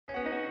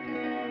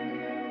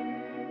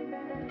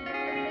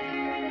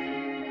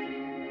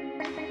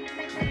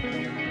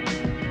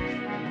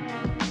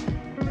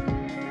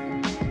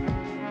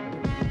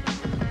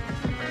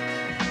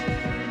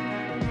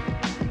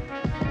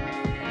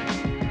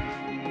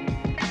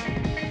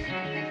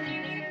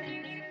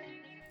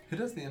Who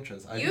does the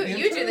intros? You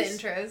do the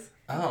intros.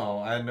 Oh,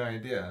 I had no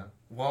idea.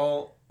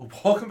 Well,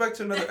 welcome back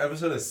to another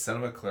episode of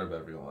Cinema Club,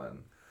 everyone.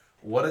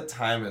 What a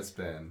time it's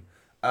been.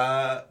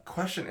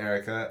 Question,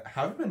 Erica.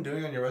 How have you been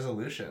doing on your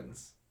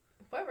resolutions?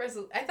 What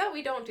I thought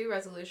we don't do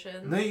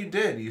resolutions. No, you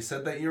did. You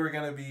said that you were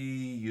going to be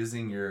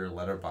using your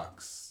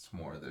letterbox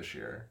more this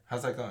year.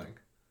 How's that going?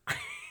 Are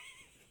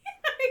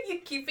you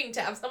keeping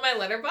tabs on my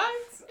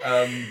letterbox?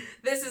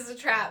 This is a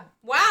trap.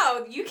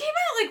 Wow, you came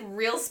out like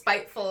real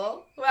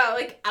spiteful. Wow,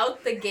 like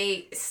out the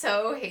gate,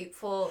 so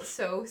hateful,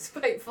 so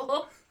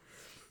spiteful.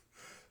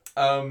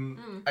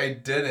 I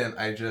didn't.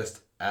 I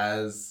just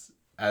as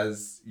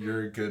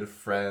your good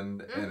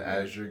friend and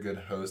as your good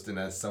host and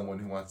as someone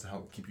who wants to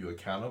help keep you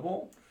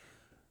accountable,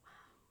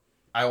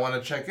 I want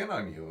to check in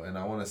on you and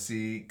I want to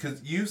see,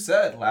 because you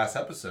said last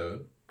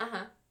episode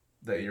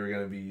that you were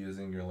going to be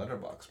using your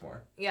letterbox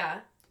more. Yeah.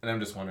 And I'm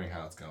just wondering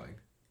how it's going.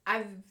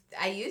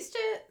 I used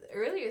it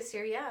earlier this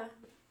year, yeah.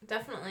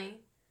 Definitely.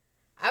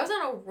 I was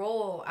on a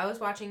roll. I was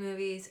watching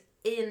movies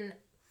in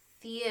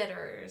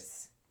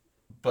theaters.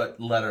 But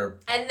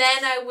letterbox. And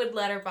then I would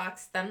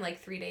letterbox them like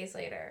 3 days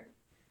later.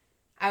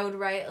 I would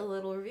write a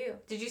little review.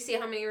 Did you see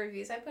how many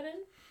reviews I put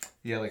in?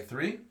 Yeah, like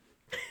 3?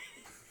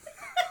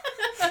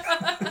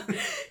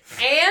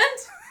 And?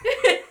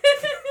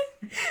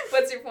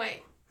 What's your point?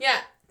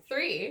 Yeah,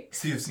 3.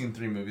 So you've seen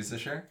 3 movies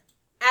this year?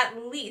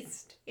 At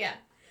least, yeah.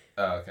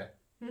 Oh, okay.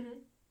 Mm-hmm.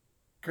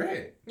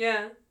 Great.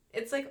 Yeah.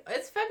 It's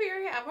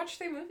February. I watched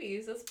 3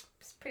 movies. That's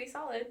pretty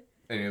solid.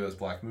 Any of those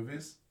black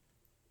movies?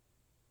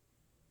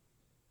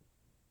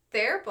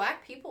 There are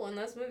black people in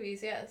those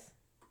movies, yes.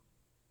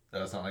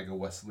 It's not like a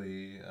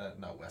Wesley...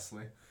 not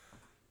Wesley.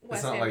 Wes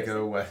it's not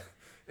Anderson.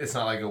 It's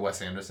not like a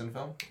Wes Anderson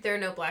film? There are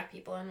no black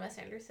people in Wes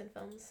Anderson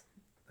films.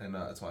 I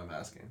know, that's why I'm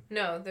asking.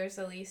 No, there's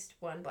at least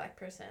one black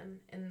person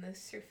in those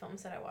 3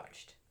 films that I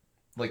watched.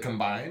 Like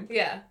combined?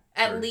 Yeah,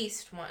 at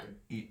least one.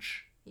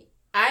 Each.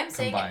 I'm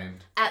saying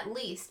combined. At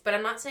least, but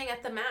I'm not saying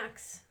at the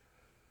max.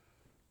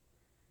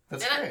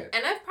 That's great.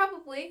 And I've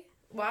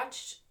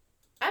watched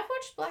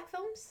black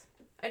films.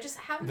 I just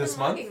haven't this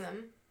been logging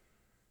them.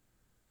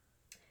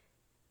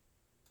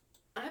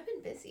 I've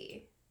been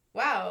busy.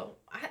 Wow.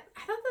 I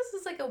thought this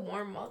was like a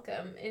warm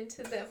welcome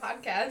into the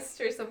podcast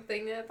or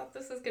something. I thought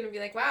this was going to be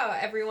like, wow,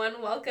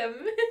 everyone, welcome.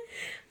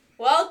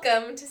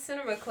 Welcome to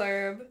Cinema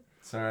Club.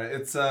 Sorry,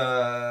 it's,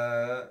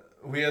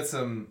 we had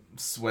some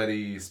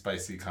sweaty,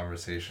 spicy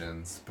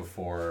conversations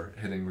before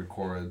hitting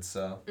record,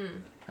 so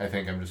I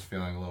think I'm just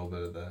feeling a little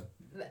bit of the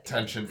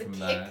tension from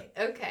that.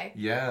 Okay.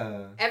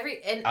 Yeah.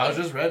 I was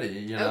just ready,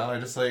 you know? Okay. I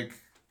just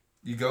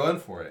you go in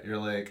for it. You're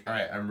like, all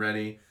right, I'm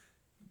ready.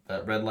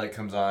 That red light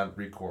comes on,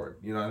 record.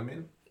 You know what I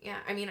mean? Yeah,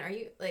 I mean, are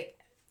you, like...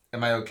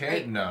 Am I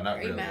okay? No, not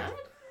really. Are you mad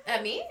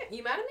at me? Are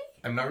you mad at me?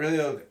 I'm not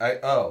really okay.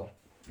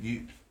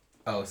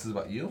 This is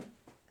about you?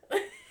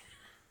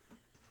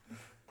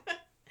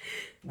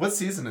 What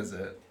season is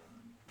it?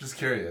 Just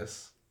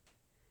curious.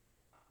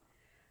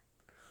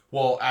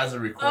 Well, as a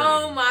recording.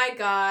 Oh my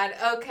god.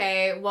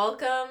 Okay,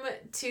 welcome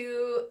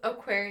to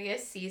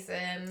Aquarius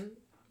season.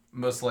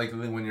 Most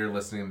likely when you're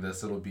listening to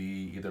this, it'll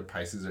be either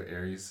Pisces or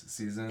Aries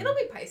season. It'll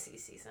be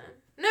Pisces season.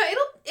 No, it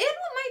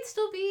might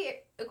still be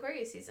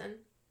Aquarius season.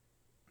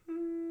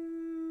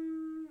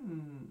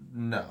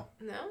 No.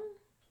 No?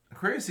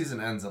 Aquarius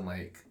season ends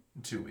in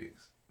 2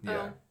 weeks.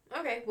 Yeah. Oh,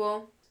 okay,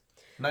 well.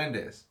 9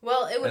 days.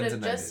 Well, it would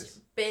have just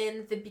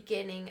been the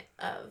beginning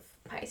of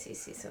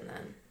Pisces season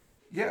then.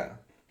 Yeah.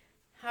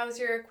 How's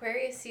your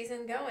Aquarius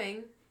season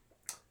going?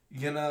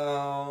 You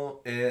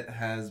know, it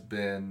has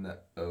been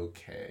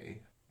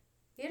okay.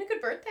 You had a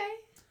good birthday.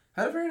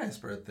 Had a very nice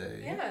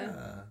birthday.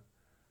 Yeah.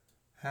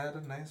 Had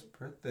a nice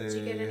birthday. Did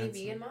you get any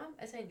vegan mob?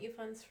 I sent you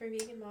funds for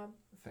vegan mob.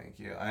 Thank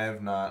you. I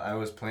have not. I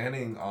was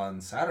planning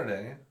on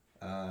Saturday,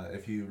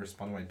 if you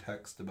respond to my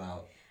text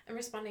about... I'm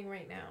responding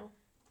right now.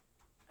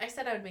 I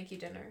said I would make you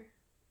dinner.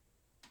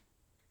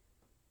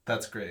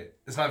 That's great.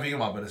 It's not vegan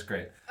mob, but it's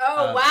great.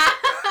 Oh,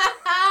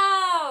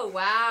 wow!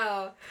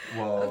 Wow.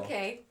 Well...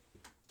 Okay.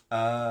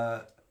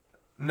 No,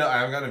 I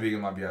haven't gotten a vegan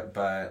mob yet,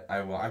 but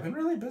I will. I've been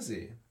really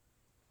busy.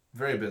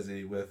 Very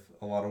busy with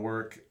a lot of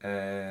work,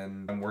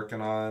 and I'm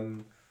working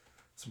on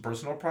some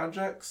personal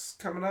projects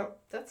coming up.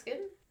 That's good.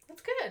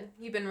 That's good.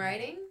 You've been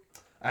writing?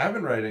 I have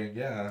been writing,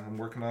 yeah. I'm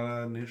working on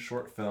a new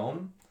short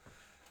film.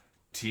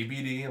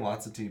 TBD,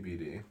 lots of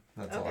TBD.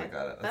 That's all I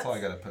got. That's all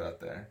I got to put out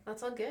there.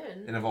 That's all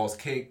good. It involves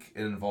cake.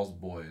 It involves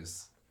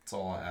boys. That's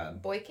all I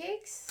add. Boy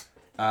cakes?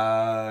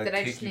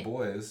 Cakey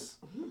boys.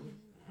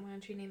 Why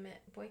don't you name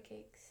it Boy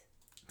Cakes?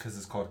 Because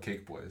it's called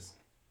Cake Boys.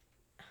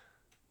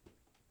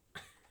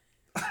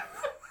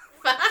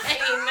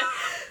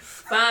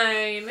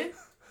 Fine.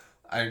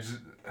 I just...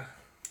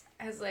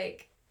 As a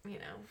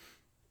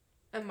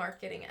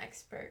marketing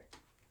expert.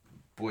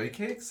 Boy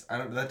cakes?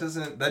 That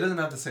doesn't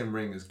have the same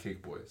ring as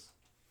Cake Boys.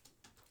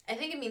 I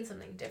think it means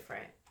something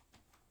different.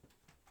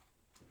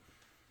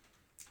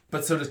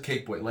 But so does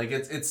Cake Boy.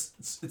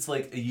 It's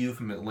like a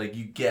euphemism.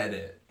 You get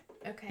it.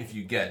 Okay. If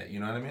you get it, you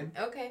know what I mean?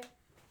 Okay.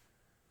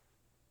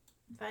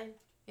 Fine.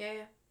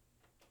 Yeah.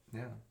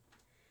 Yeah.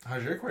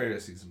 How's your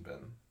Aquarius season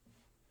been?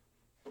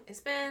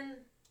 It's been.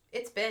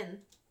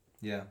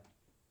 Yeah.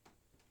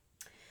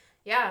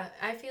 Yeah,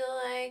 I feel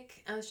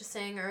like I was just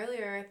saying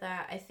earlier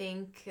that I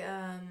think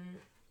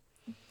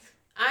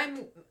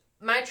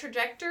my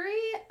trajectory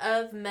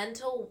of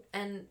mental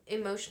and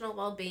emotional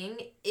well-being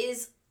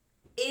is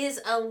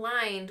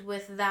aligned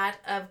with that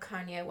of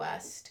Kanye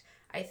West.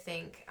 I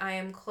think I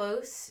am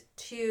close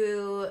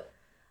to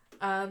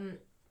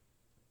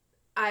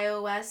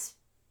iOS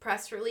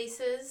press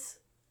releases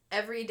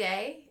every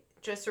day,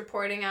 just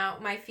reporting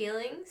out my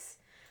feelings.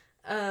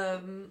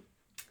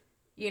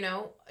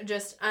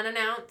 Just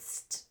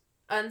unannounced,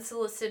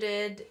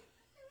 unsolicited,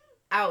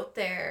 out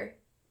there.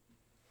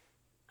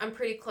 I'm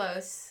pretty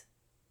close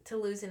to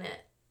losing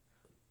it,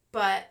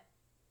 but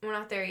we're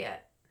not there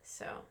yet,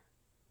 so.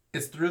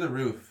 It's through the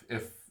roof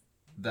if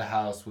the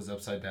house was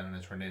upside down in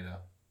a tornado.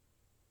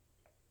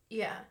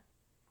 Yeah.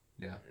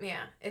 Yeah.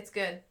 Yeah, it's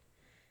good.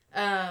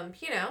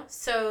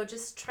 So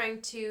just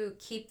trying to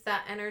keep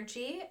that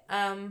energy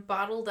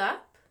bottled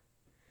up,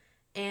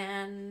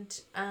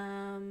 and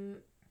I'll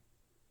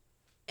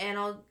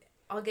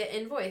get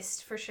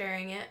invoiced for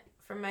sharing it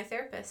from my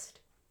therapist.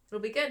 It'll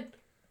be good.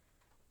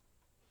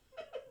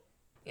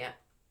 Yeah.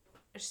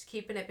 Just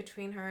keeping it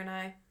between her and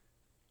I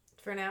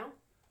for now.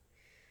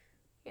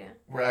 Yeah.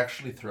 We're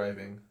actually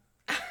thriving.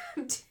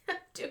 I'm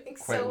doing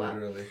Quite so well.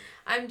 literally.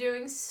 I'm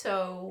doing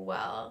so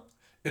well.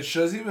 It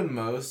shows even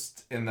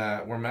most in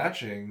that we're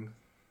matching.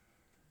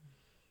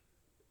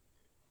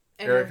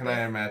 And Eric and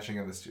I are matching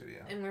in the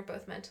studio. And we're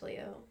both mentally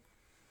ill.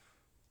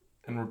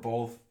 And we're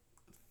both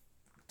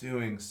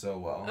doing so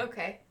well.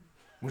 Okay.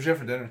 What'd you have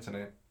for dinner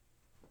tonight?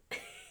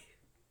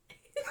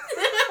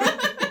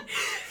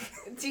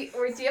 Do you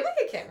have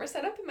like a camera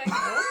set up in my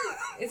phone?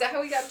 Is that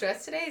how we got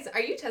dressed today? Are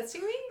you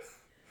testing me?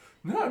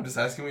 No, I'm just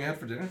asking what you had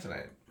for dinner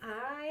tonight.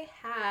 I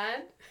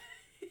had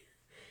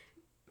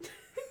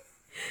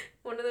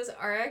one of those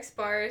RX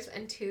bars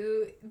and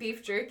 2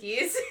 beef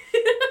jerkies.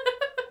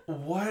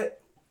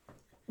 What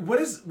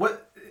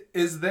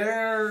is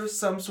there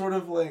some sort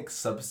of like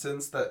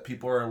substance that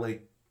people are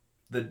like,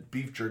 the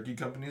beef jerky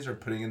companies are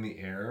putting in the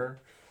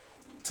air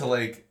to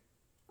like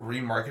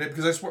remarket it?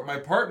 Because I swear my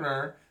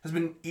partner has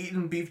been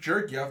eating beef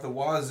jerky off the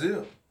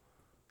wazoo.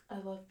 I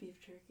love beef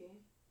jerky.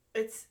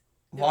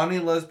 Lonnie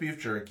loves beef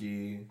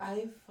jerky.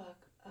 I fuck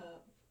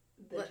up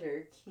the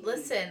jerky.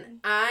 Listen,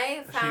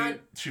 I found...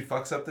 She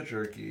fucks up the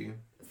jerky.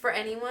 For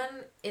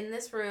anyone in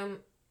this room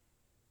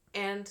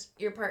and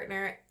your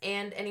partner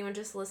and anyone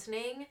just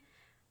listening,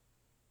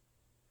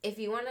 if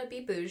you want to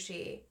be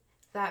bougie,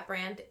 that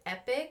brand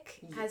Epic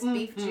has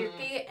beef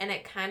jerky, and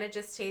it kind of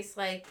just tastes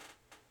like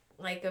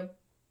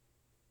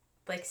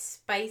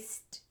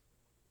spiced...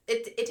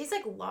 It tastes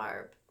like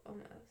larb,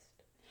 almost.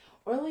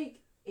 Or like,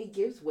 it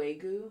gives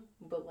Wagyu,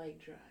 but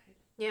like dried.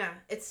 Yeah,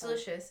 it's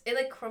delicious. It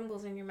like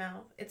crumbles in your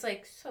mouth. It's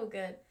like so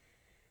good.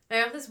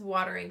 My mouth is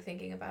watering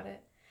thinking about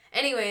it.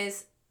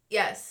 Anyways,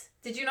 yes.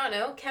 Did you not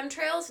know?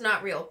 Chemtrails,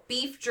 not real.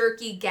 Beef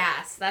jerky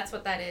gas. That's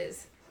what that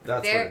is.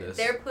 That's what it is.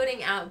 They're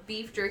putting out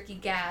beef jerky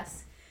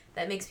gas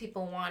that makes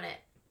people want it.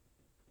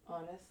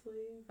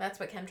 Honestly. That's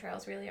what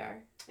chemtrails really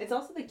are. It's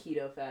also the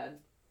keto fad.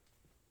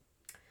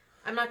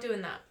 I'm not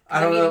doing that. I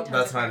don't know.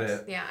 That's not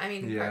it. Yeah, I'm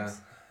eating carbs.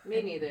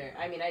 Me neither.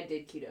 I mean, I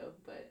did keto,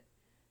 but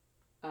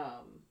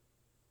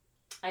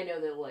I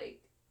know that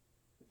like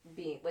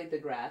being like the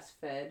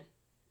grass-fed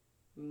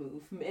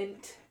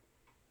movement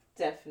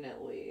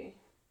definitely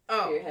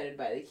spearheaded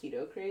by the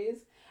keto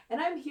craze, and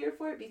I'm here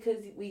for it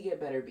because we get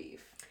better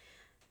beef.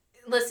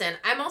 Listen,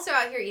 I'm also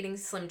out here eating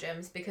Slim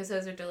Jims because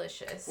those are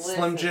delicious.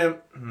 Slim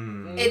Jim.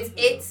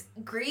 It's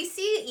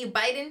greasy. You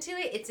bite into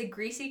it. It's a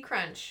greasy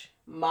crunch.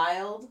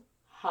 Mild,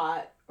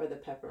 hot, or the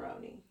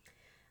pepperoni.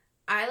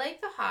 I like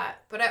the hot,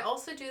 but I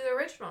also do the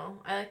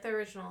original. I like the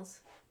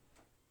originals.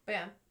 But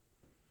yeah.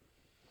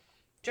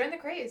 Join the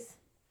craze.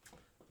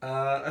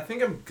 I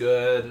think I'm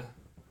good.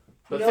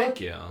 But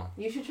thank you.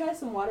 You should try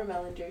some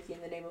watermelon jerky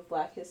in the name of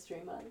Black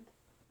History Month.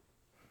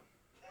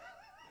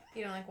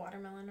 You don't like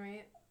watermelon,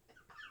 right?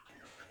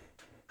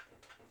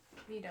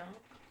 You don't.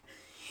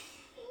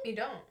 You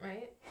don't,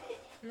 right?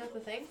 Isn't that the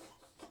thing?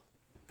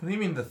 What do you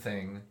mean the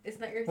thing?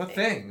 Isn't that your thing? What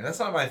thing? That's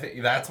not my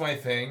thing. That's my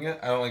thing.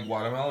 I don't like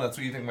watermelon. That's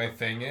what you think my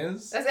thing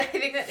is? I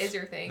think that is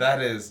your thing.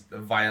 That is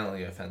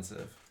violently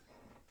offensive.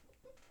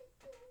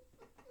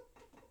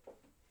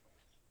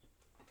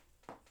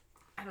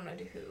 I don't know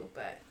to who,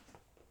 but...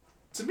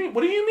 To me?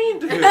 What do you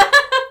mean to who?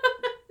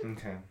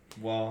 Okay.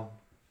 Well,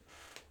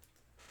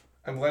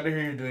 I'm glad to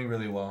hear you're doing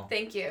really well.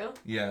 Thank you.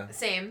 Yeah.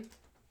 Same.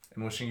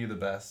 And wishing you the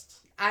best.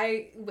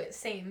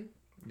 Same.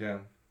 Yeah.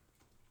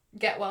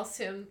 Get well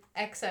soon.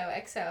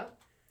 XOXO.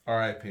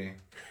 R.I.P.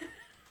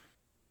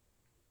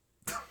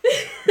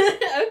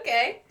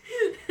 Okay.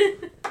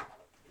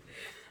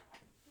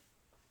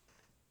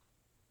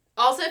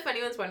 Also, if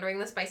anyone's wondering,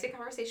 the spicy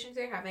conversations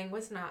we're having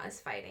was not us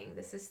fighting.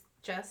 This is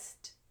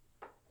just...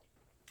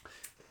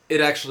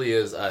 It actually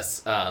is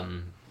us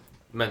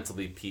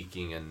mentally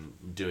peaking and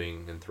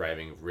doing and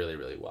thriving really,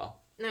 really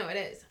well. No, it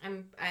is.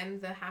 I'm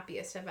the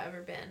happiest I've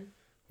ever been.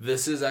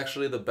 This is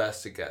actually the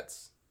best it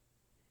gets.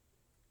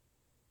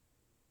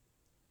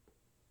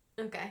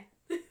 Okay.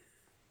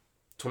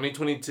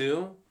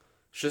 2022,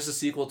 it's just a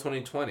sequel to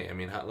 2020. I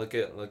mean, look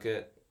at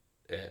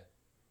it.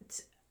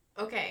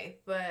 Okay,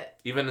 but...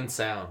 Even in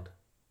sound.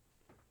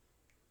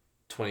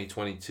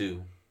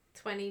 2022.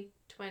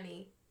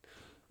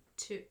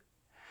 2022.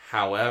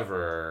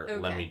 However, Okay.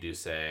 let me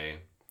say,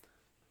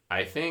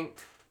 I think,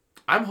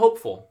 I'm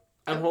hopeful.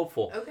 I'm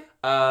hopeful. Okay.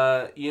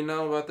 You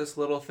know about this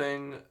little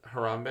thing,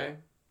 Harambe?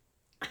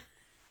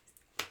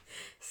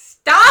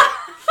 Stop!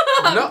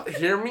 No,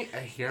 hear me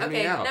out.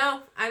 Okay,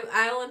 no,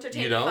 I'll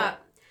entertain You the don't? thought.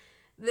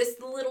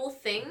 This little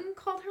thing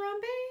called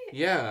Harambe?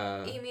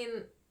 Yeah. You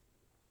mean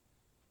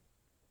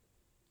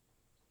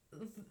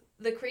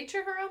the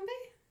creature Harambe?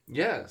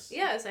 Yes.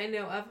 Yes, I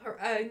know of her.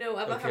 I know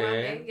of a Okay.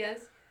 Harambe. Yes.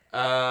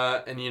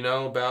 And you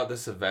know about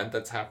this event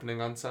that's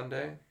happening on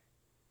Sunday?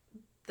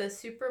 The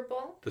Super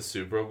Bowl. The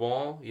Super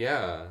Bowl?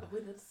 Yeah. Oh,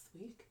 wait, that's this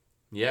week?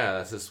 Yeah,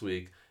 that's this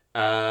week.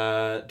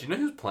 Do you know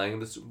who's playing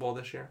the Super Bowl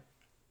this year?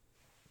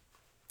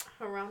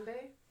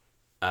 Harambe.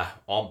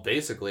 All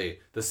basically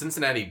the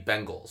Cincinnati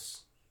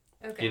Bengals.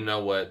 Okay. Do you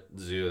know what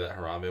zoo that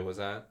Harambe was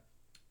at?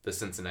 The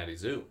Cincinnati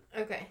Zoo.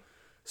 Okay.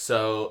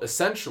 So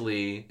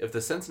essentially, if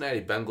the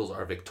Cincinnati Bengals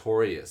are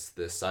victorious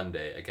this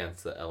Sunday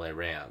against the LA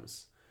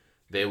Rams,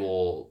 they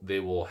will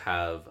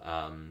have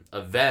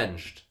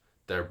avenged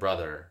their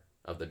brother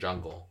of the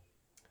jungle,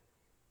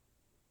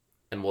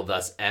 and will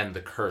thus end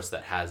the curse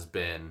that has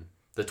been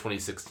the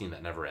 2016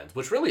 that never ends,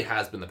 which really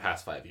has been the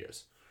past 5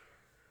 years.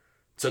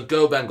 So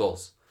go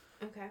Bengals.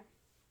 Okay.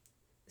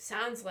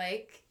 Sounds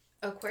like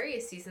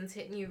Aquarius season's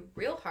hitting you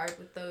real hard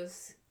with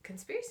those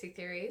conspiracy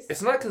theories.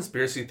 It's not a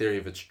conspiracy theory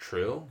if it's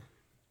true.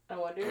 I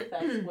wonder if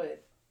that's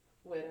what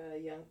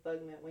Young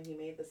Thug meant when he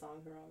made the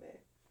song Harambe.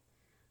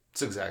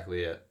 That's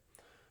exactly it.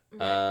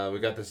 Right. We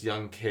got this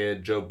young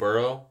kid, Joe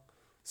Burrow,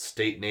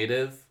 state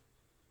native,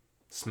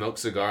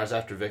 smokes cigars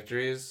after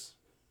victories,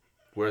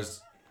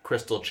 wears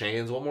crystal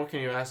chains. What more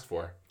can you ask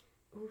for?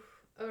 Oof.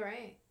 All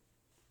right.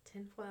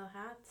 Tinfoil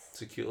hats.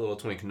 It's a cute little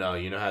twink. No,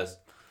 you know has.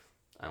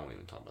 I won't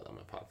even talk about that on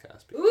my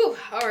podcast. Ooh.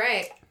 All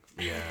right.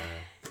 Yeah.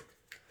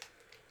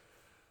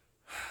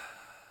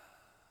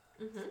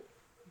 Mhm.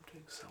 I'm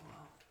doing so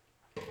well.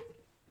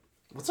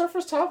 What's our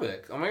first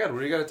topic? Oh my god, what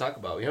do you got to talk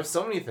about? We have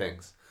so many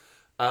things.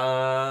 We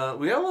got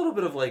a little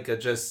bit of like a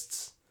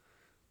just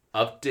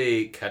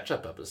update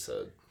catch-up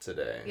episode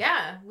today.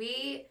 Yeah,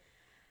 we,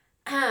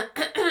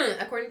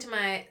 according to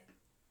my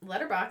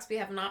letterbox, we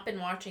have not been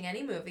watching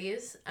any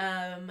movies,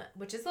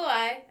 which is a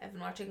lie. I've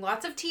been watching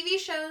lots of TV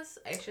shows,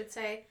 I should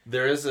say.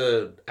 There is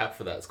a app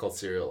for that. It's called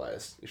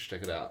Serialized. You should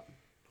check it out.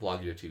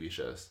 Log your TV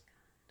shows.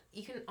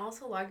 You can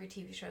also log your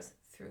TV shows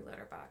through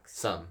Letterbox.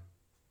 Some.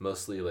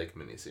 Mostly like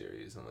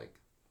miniseries and like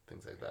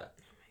things like that.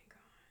 Oh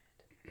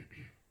my god.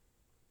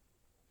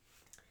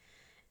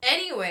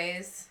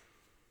 Anyways,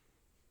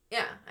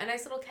 yeah, a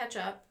nice little catch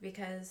up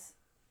because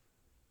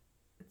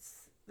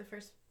it's the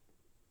first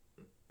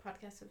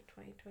podcast of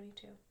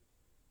 2022.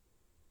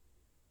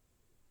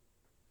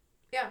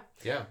 Yeah.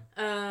 Yeah.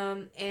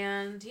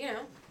 And you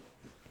know,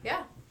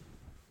 yeah.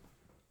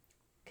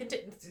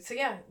 So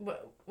yeah,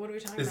 what are we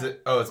talking about? Is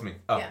it? Oh, it's me.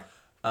 Oh. Yeah.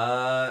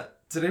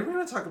 Today we're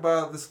gonna talk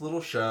about this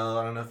little show.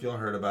 I don't know if y'all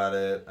heard about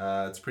it.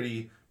 It's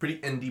pretty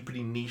indie,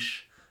 pretty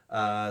niche.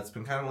 It's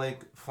been kind of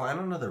like flying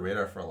under the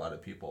radar for a lot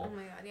of people. Oh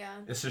my god, yeah.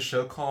 It's a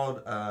show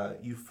called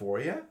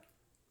Euphoria.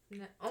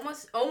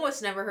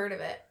 Almost never heard of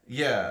it.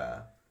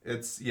 Yeah,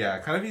 it's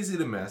kind of easy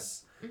to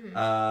miss.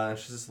 Mm-hmm.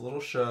 It's just a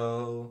little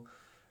show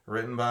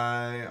written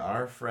by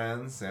our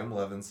friend Sam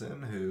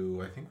Levinson,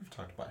 who I think we've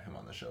talked about him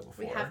on the show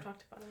before. We have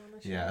talked about him on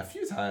the show. Yeah, a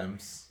few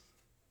times.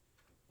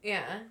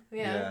 Yeah.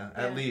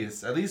 At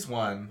least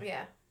one.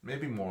 Yeah.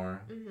 Maybe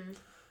more. Mm-hmm.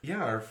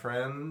 Yeah, our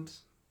friend,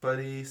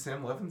 buddy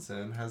Sam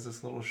Levinson has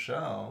this little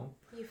show.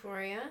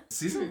 Euphoria.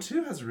 Season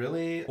 2 has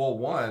really... Well,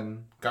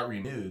 1 got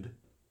renewed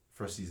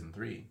for season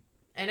 3.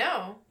 I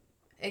know.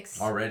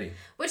 Already.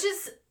 Which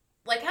is,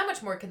 like, how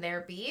much more can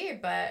there be?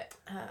 But,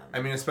 I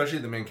mean, especially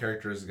the main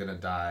character is going to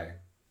die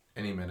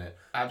any minute.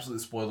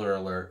 Absolute spoiler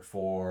alert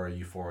for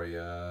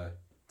Euphoria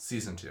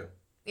season 2.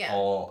 Yeah.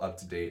 All up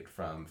to date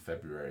from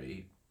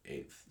February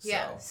 8th. So.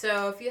 Yeah,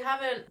 so if you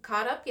haven't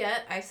caught up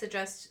yet, I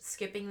suggest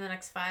skipping the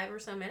next 5 or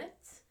so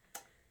minutes.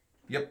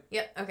 Yep.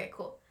 Okay,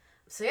 cool.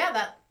 So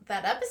yeah,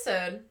 that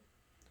episode.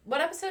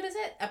 What episode is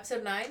it?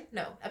 Episode 9?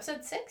 No,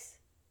 episode 6?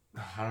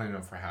 I don't even know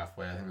if we're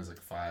halfway. I think it was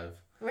like 5.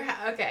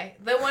 Okay,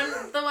 the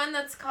one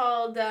that's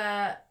called.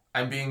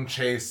 I'm being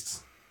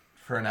chased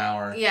for an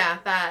hour. Yeah,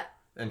 that.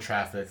 In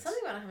traffic.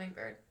 Something about a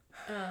hummingbird.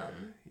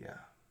 Yeah.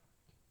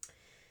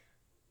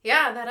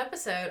 Yeah, that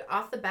episode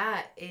off the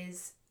bat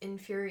is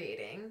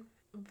infuriating.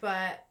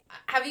 But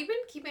have you been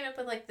keeping up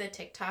with like the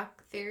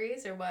TikTok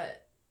theories or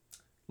what?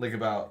 Like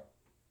about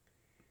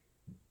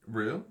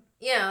Rue?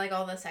 Yeah, like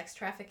all the sex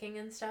trafficking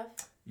and stuff.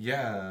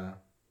 Yeah.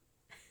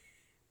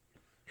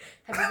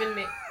 Have you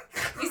been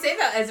You say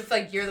that as if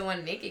like you're the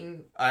one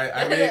making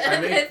I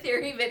make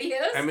theory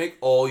videos. I make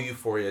all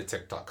Euphoria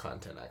TikTok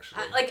content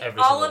actually. Like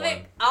all of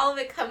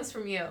it comes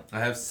from you. I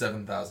have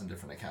 7,000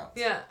 different accounts.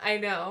 Yeah, I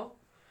know.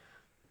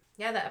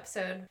 Yeah, that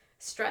episode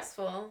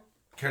stressful.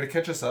 Care to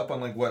catch us up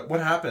on like what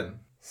happened?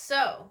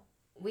 So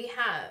we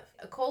have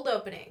a cold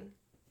opening.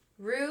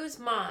 Rue's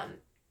mom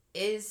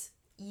is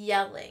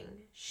yelling.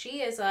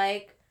 She is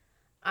like,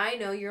 "I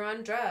know you're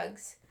on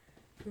drugs."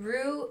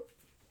 Rue,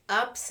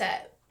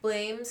 upset,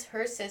 blames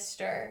her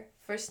sister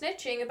for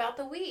snitching about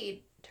the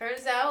weed.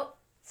 Turns out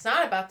it's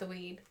not about the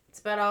weed. It's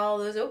about all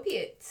those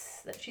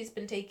opiates that she's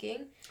been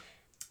taking.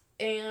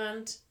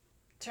 And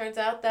turns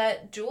out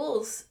that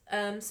Jules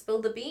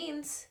spilled the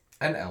beans.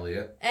 And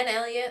Elliot.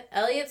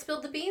 Elliot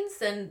spilled the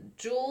beans, and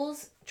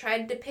Jules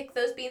tried to pick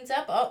those beans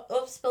up.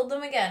 Oh, spilled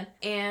them again.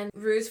 And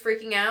Rue's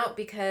freaking out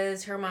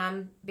because her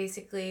mom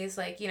basically is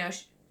like,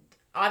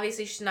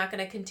 obviously she's not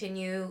going to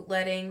continue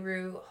letting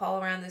Rue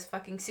haul around this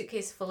fucking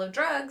suitcase full of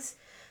drugs.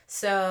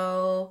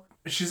 So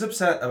she's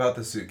upset about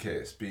the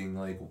suitcase being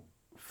like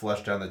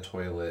flushed down the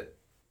toilet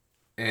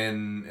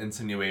in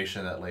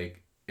insinuation that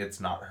like it's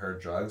not her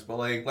drugs, but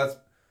like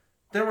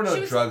there were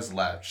no drugs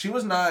left. She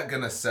was not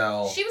going to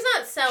sell. She was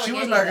not selling. She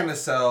was not going to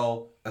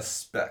sell a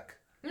speck.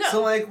 No.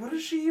 So like what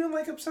is she even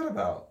like upset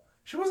about?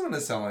 She wasn't going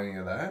to sell any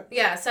of that.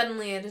 Yeah,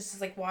 suddenly it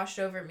just like washed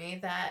over me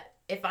that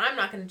if I'm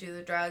not going to do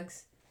the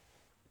drugs,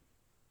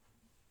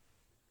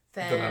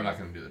 then I'm not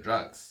going to do the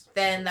drugs.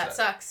 Then that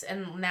sucks,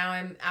 and now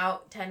I'm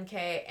out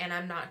 $10K and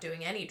I'm not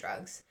doing any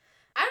drugs.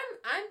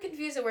 I'm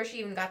confused at where she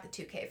even got the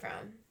 $2K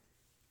from.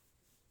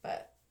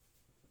 But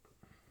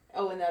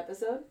in the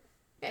episode?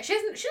 Yeah, she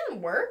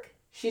doesn't work.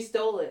 She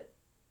stole it.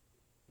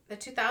 The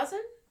 $2,000?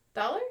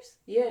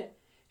 Yeah.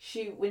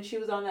 When she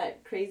was on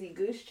that crazy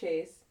goose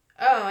chase.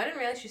 Oh, I didn't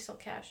realize she stole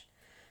cash.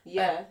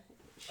 Yeah.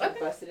 She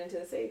busted into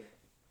the safe.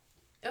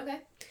 Okay.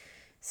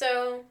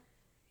 So,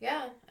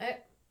 yeah.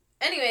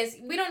 Anyways,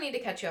 we don't need to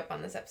catch you up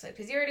on this episode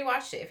because you already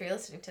watched it if you're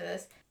listening to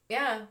this.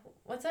 Yeah.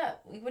 What's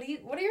up? What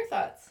are your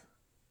thoughts?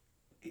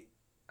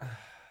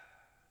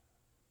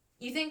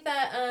 You think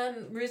that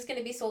Rue's going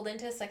to be sold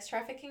into a sex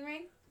trafficking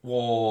ring?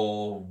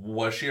 Well,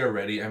 was she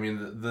already? I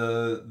mean,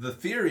 the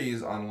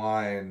theories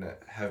online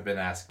have been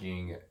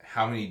asking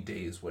how many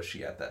days was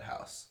she at that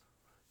house?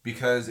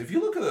 Because if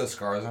you look at those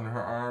scars on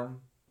her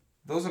arm,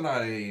 those are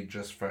not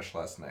just fresh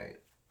last night.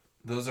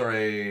 Those are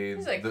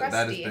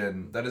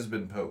that has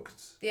been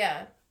poked.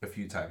 Yeah. A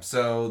few times.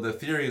 So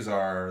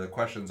the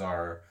questions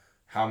are,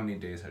 how many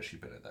days has she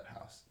been at that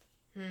house?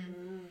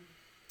 Mm-hmm.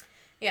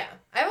 Yeah,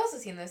 I've also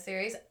seen those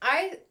theories.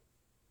 I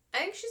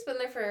think she's been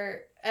there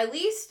for at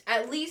least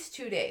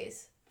 2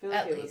 days. I feel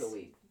like it was a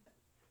week.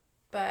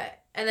 But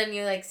and then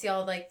you like see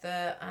all like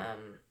the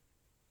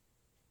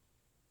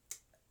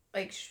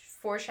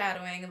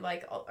foreshadowing of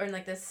like or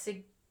like the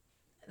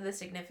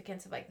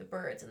significance of like the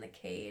birds in the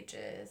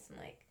cages and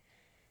like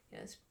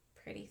those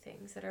pretty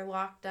things that are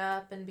locked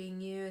up and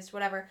being used,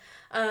 whatever.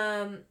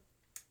 I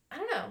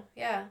don't know.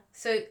 Yeah.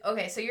 So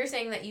okay, so you're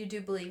saying that you do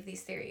believe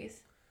these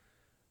theories?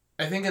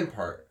 I think in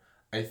part.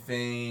 I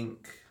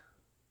think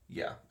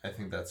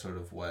that's sort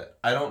of what...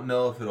 I don't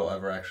know if it'll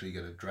ever actually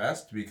get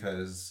addressed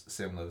because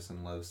Sam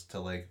Levinson loves to,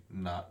 like,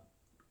 not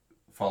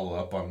follow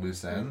up on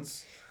loose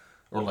ends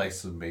or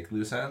likes to make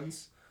loose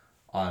ends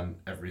on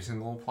every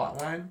single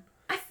plot line.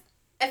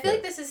 I feel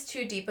like this is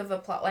too deep of a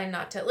plot line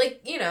not to...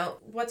 Like,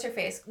 what's her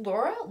face?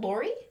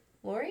 Lori?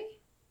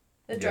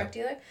 The drug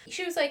dealer?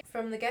 She was like,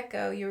 from the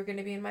get-go, you were going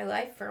to be in my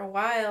life for a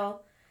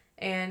while.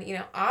 And,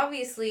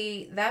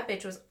 obviously that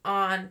bitch was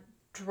on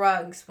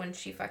drugs when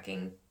she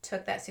fucking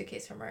took that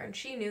suitcase from her, and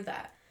she knew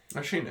that.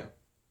 Oh, she knew.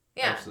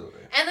 Yeah.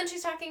 Absolutely. And then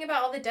she's talking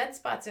about all the dead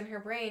spots in her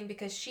brain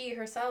because she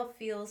herself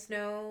feels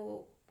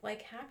no,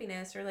 like,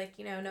 happiness or, like,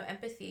 no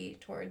empathy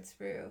towards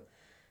Rue.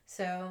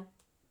 So,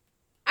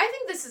 I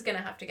think this is gonna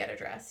have to get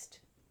addressed.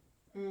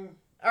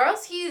 Or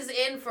else he's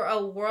in for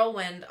a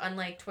whirlwind on,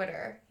 like,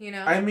 Twitter,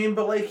 I mean,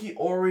 but, like, he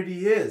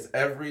already is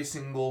every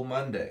single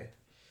Monday.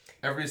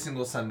 Every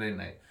single Sunday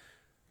night.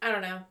 I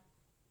don't know.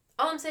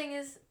 All I'm saying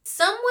is,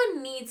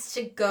 someone needs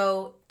to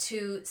go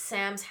to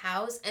Sam's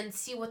house and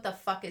see what the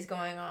fuck is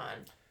going on.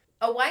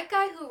 A white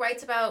guy who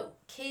writes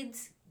about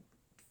kids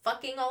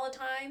fucking all the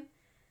time?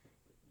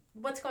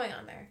 What's going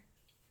on there?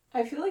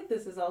 I feel like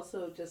this is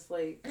also just,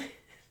 like,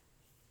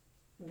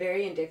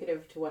 very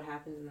indicative to what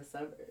happens in the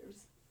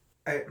suburbs.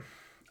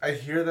 I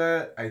hear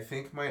that. I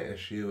think my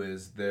issue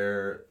is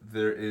there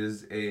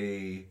is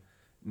a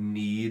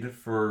need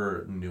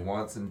for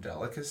nuance and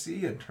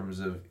delicacy in terms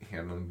of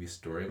handling these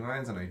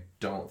storylines, and I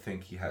don't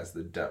think he has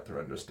the depth or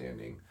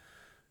understanding,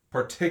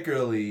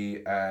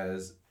 particularly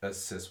as a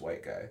cis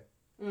white guy.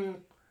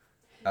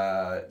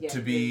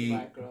 To be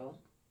black girl.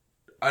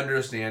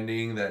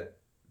 Understanding that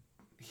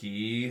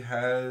he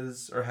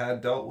has or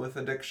had dealt with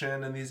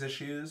addiction and these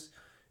issues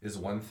is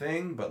one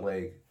thing, but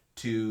like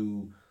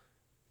to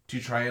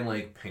try and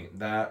like paint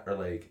that or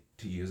like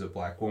to use a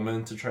black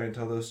woman to try and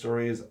tell those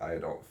stories, I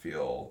don't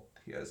feel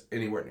he has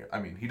anywhere near. I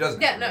mean, he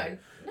doesn't. Yeah, no.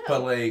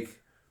 But like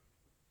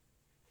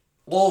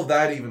all of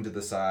that even to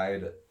the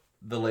side,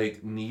 the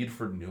like need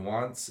for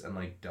nuance and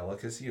like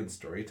delicacy and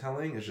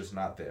storytelling is just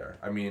not there.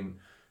 I mean,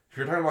 if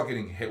you're talking about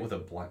getting hit with a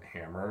blunt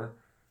hammer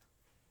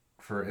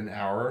for an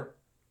hour,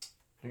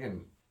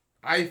 again,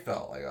 I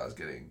felt like I was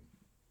getting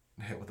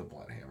hit with a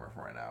blunt hammer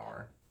for an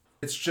hour.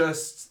 It's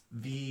just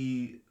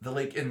the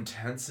like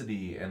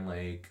intensity and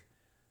like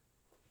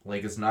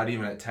it's not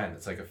even at 10,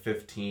 it's like a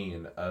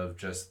 15 of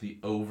just the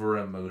over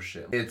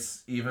emotion.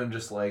 It's even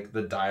just like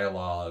the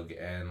dialogue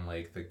and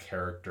like the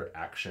character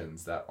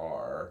actions that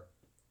are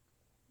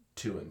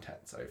too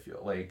intense, I feel.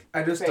 Like,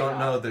 I just don't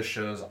know if the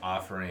show's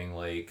offering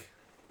like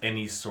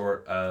any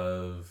sort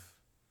of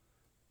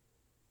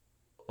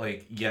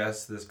like,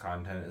 yes, this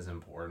content is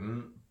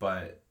important,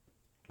 but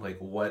like,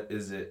 what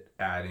is it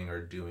adding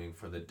or doing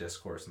for the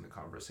discourse and the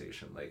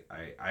conversation? Like,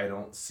 I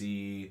don't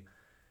see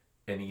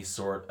any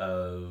sort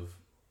of,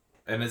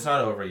 and it's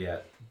not over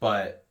yet,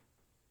 but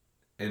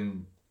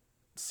in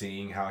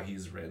seeing how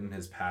he's written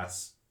his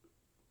past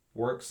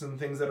works and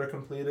things that are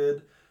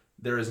completed,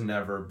 there has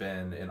never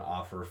been an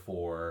offer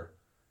for,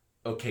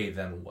 okay,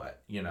 then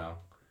what? You know,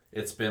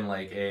 it's been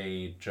like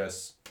a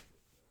just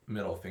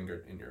middle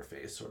finger in your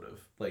face sort of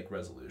like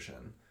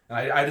resolution.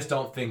 And I just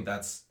don't think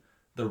that's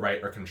the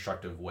right or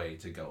constructive way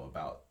to go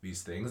about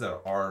these things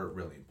that are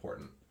really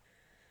important.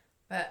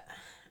 But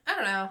I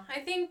don't know. I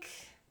think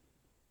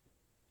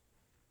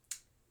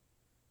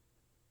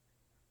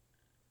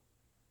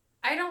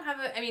I don't have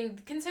a, I mean,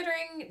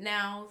 considering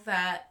now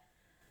that,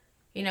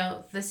 you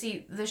know, the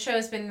show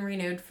has been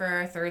renewed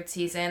for a third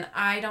season,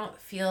 I don't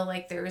feel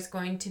like there is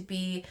going to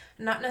be,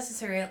 not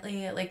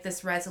necessarily like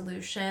this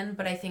resolution,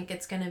 but I think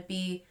it's going to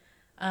be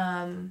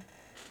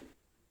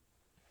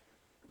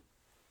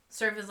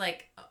sort of as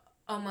like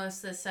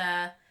almost this,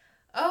 I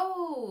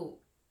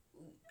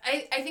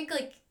think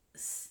like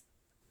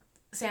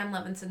Sam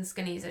Levinson's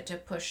going to use it to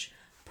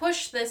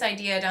push this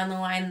idea down the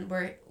line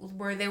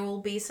where there will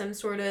be some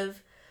sort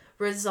of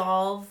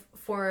resolve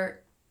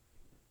for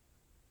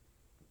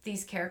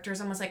these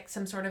characters, almost like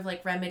some sort of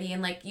like remedy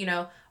and like, you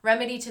know,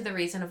 remedy to the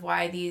reason of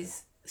why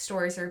these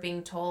stories are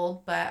being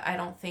told. But I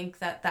don't think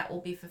that will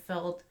be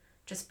fulfilled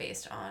just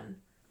based on,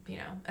 you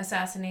know,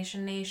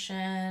 Assassination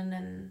Nation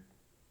and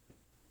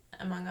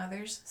among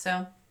others.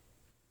 So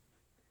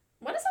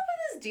what is up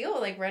with this deal,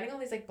 like writing all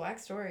these like black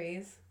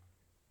stories?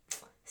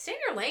 Stay in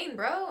your lane,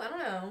 bro. I don't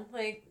know,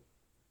 like,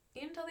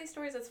 you can tell these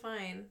stories, that's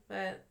fine.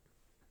 But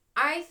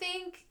I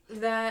think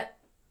that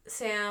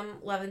Sam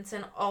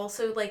Levinson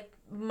also like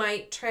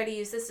might try to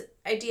use this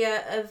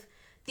idea of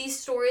these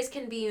stories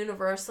can be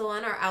universal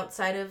and are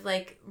outside of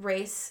like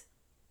race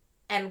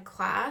and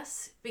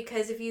class,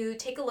 because if you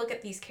take a look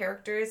at these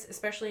characters,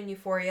 especially in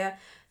Euphoria,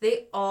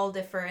 they all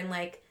differ in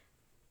like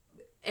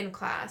in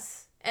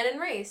class and in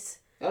race.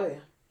 Oh yeah.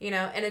 You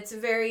know, and it's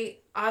very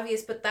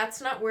obvious, but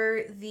that's not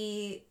where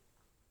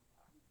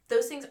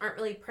those things aren't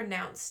really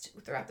pronounced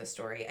throughout the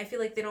story. I feel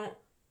like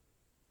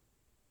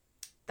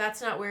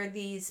that's not where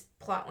these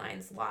plot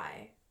lines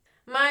lie.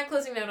 My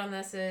closing note on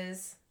this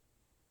is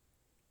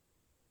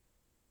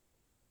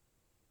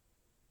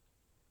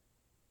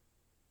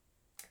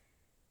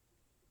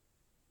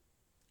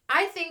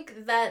I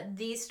think that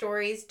these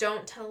stories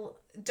don't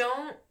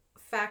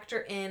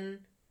factor in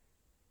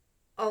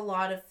a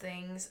lot of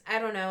things. I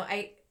don't know.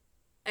 I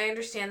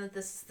understand that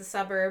this is the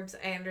suburbs.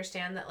 I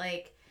understand that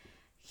like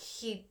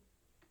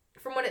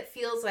from what it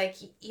feels like,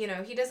 you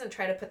know, he doesn't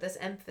try to put this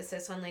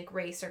emphasis on like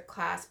race or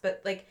class,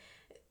 but like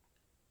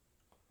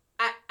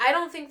I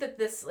don't think that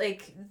this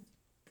like,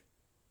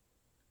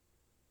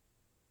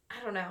 I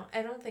don't know.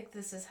 I don't think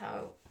this is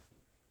how,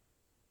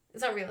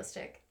 it's not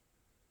realistic.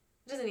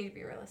 It doesn't need to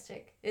be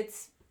realistic.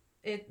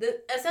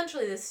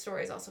 Essentially this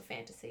story is also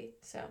fantasy.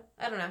 So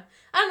I don't know.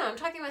 I'm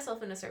talking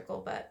myself in a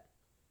circle, but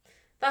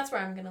that's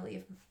where I'm going to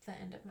leave the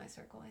end of my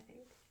circle, I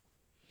think.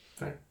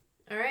 Fair.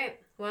 All right.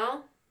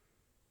 Well,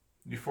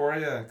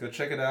 Euphoria, go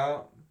check it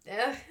out.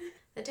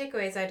 The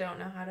takeaway is I don't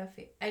know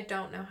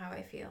how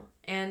I feel.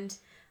 And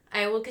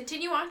I will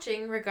continue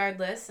watching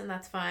regardless, and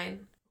that's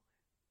fine.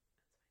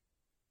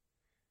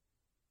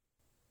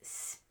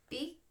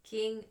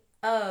 Speaking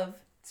of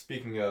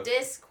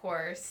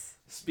discourse.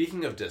 Which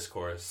one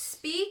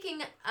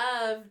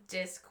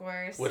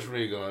are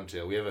you going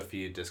to? We have a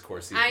few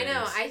discoursey I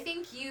know. I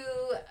think you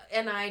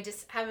and I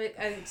just have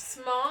a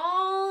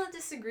small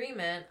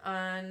disagreement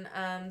on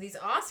these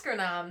Oscar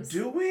noms.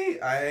 Do we?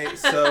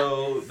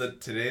 So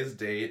today's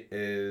date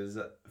is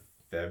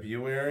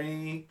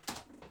February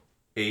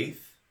 8th,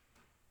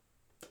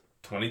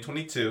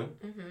 2022.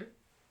 Mm-hmm.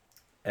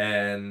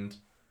 And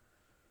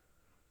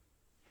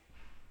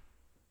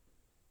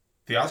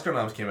the Oscar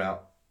noms came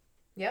out.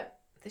 Yep,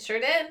 they sure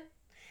did.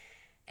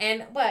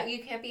 And what,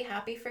 you can't be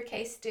happy for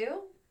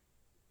K-Stew?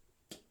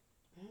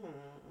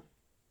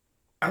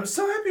 I'm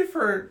so happy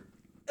for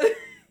the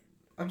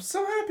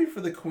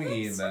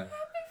queen.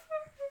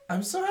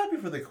 I'm so happy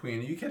for the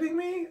queen. Are you kidding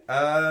me?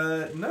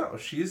 No,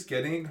 she's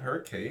getting her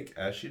cake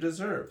as she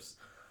deserves.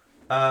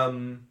 I've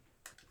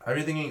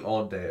been thinking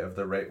all day of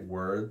the right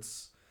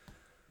words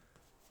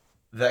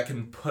that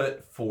can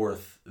put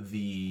forth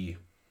the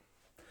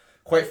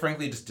quite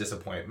frankly, just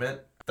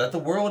disappointment that the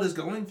world is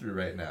going through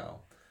right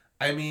now.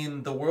 I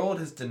mean, the world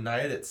has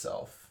denied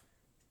itself.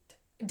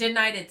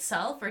 Denied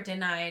itself or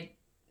denied...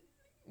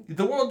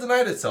 The world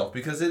denied itself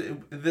because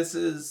this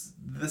is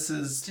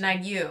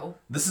denied you.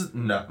 This is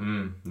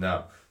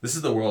no. This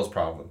is the world's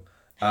problem,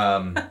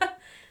 and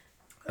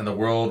the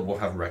world will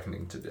have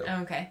reckoning to do.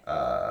 Okay.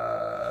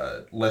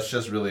 Let's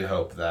just really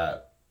hope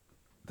that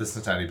the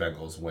Cincinnati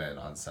Bengals win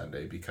on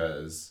Sunday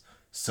because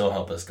so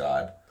help us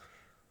God.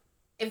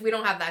 If we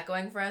don't have that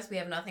going for us, we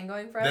have nothing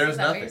going for us. There is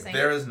that nothing. What you're saying?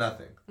 There is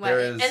nothing. What? There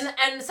is.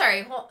 And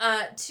sorry,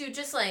 to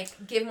just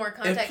like give more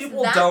context.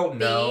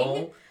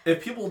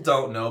 If people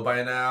don't know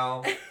by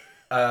now,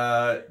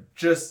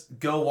 just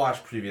go watch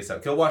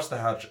Go watch the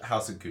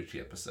House of Gucci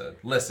episode.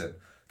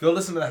 Go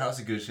listen to the House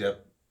of Gucci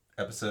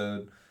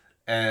episode,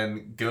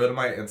 and go to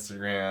my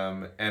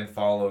Instagram and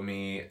follow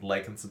me,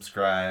 like and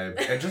subscribe,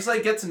 and just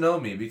like get to know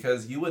me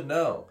because you would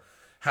know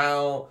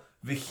how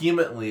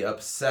vehemently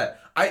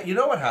upset You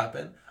know what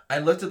happened? I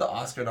looked at the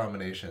Oscar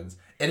nominations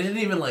and it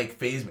didn't even like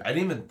faze me. I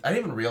didn't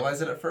even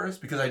realize it at first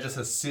because I just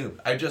assumed.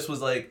 I just was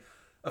like,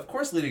 of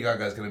course Lady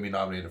Gaga is going to be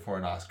nominated for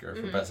an Oscar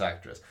for Best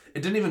Actress.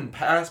 It didn't even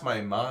pass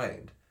my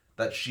mind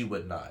that she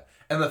would not.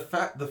 And the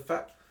fact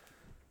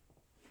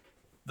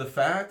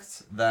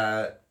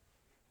that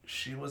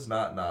she was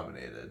not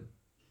nominated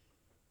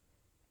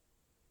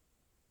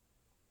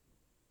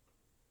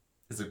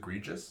is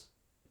egregious.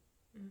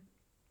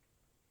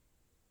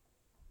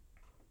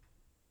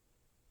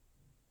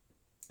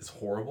 Is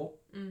horrible.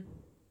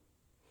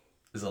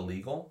 Is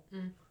illegal.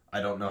 I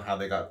don't know how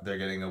they're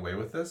getting away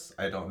with this.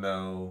 I don't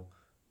know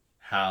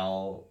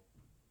how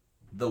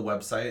the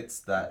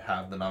websites that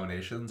have the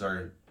nominations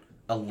are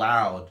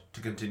allowed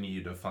to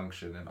continue to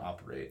function and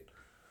operate.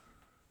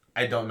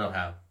 I don't know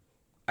how.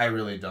 I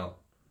really don't.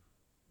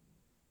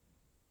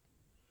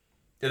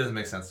 It doesn't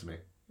make sense to me.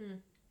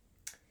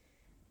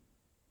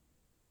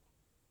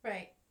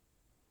 Right.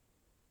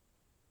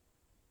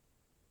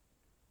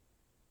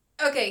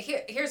 Okay,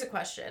 here's a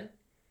question.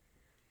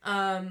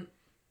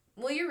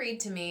 Will you read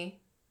to me?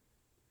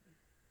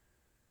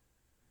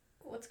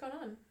 What's going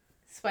on?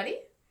 Sweaty?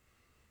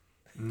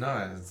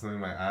 No, it's not in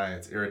my eye.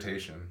 It's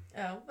irritation.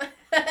 Oh.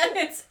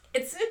 it's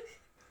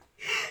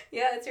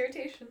yeah, it's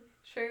irritation.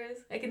 Sure is.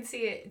 I can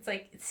see it. It's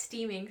like it's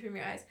steaming from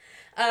your eyes.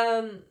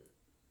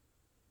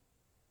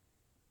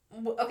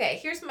 Okay,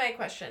 here's my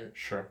question.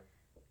 Sure.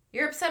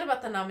 You're upset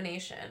about the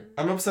nomination.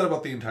 I'm upset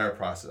about the entire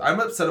process.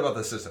 I'm upset about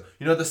the system.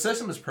 You know, the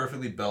system is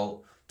perfectly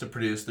built to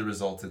produce the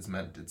results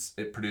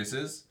it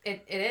produces.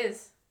 It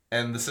is.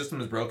 And the system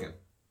is broken.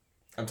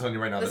 I'm telling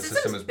you right now, the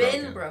system is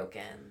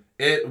broken.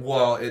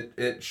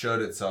 It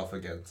showed itself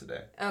again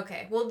today.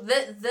 Okay. Well,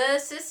 the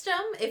system,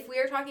 if we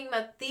are talking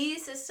about the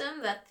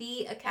system that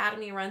the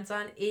Academy runs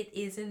on, it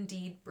is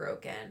indeed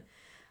broken.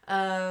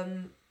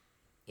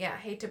 Yeah, I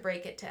hate to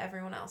break it to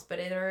everyone else, but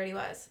it already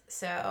was.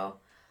 So,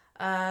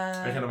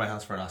 are you coming to my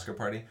house for an Oscar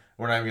party?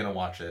 We're not even going to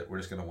watch it. We're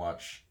just going to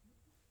watch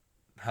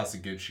House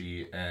of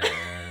Gucci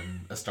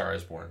and A Star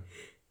is Born.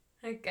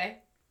 Okay.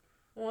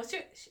 Well,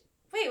 wasn't she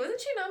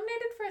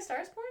nominated for A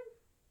Star is Born?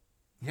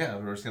 Yeah,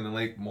 we're just going to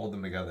like mold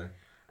them together.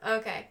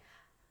 Okay.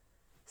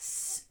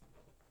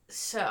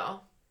 So,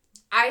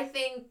 I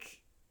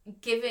think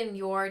given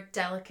your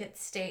delicate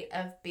state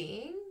of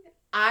being,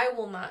 I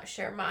will not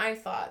share my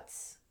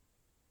thoughts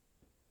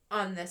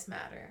on this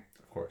matter.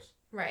 Of course.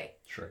 Right.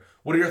 Sure.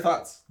 What are your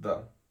thoughts,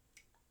 though?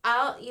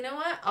 You know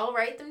what? I'll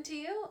write them to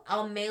you.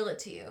 I'll mail it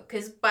to you.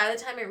 Because by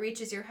the time it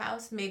reaches your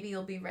house, maybe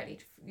you'll be ready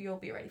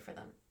for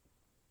them.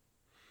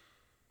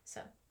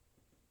 So.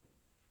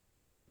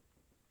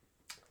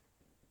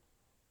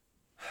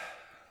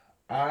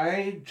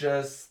 I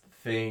just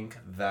think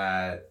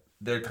that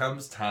there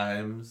comes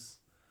times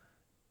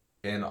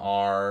in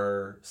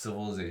our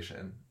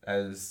civilization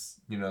as,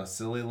 you know,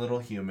 silly little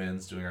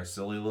humans doing our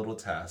silly little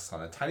tasks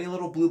on a tiny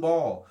little blue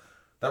ball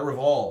that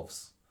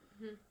revolves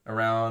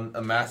around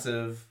a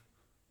massive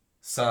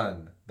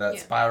sun that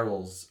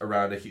spirals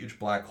around a huge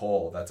black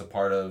hole that's a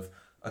part of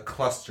a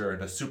cluster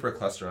and a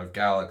supercluster of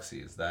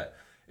galaxies that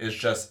is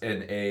just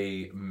in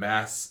a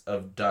mass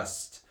of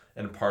dust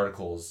and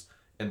particles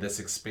in this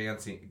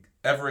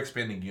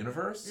ever-expanding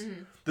universe.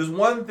 There's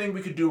one thing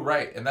we could do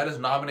right, and that is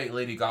nominate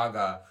Lady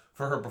Gaga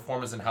for her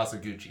performance in House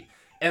of Gucci.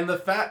 And the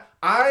fact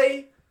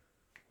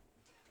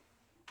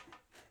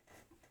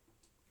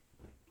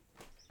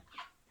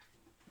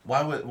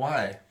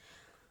Why?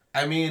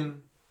 I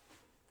mean,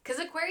 because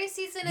Aquarius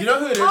season is you know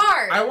who it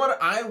hard. Is?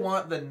 I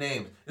want the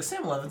names. Is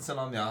Sam Levinson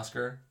on the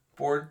Oscar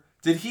board?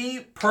 Did he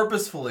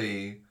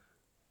purposefully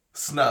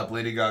snub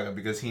Lady Gaga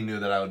because he knew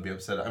that I would be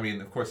upset? I mean,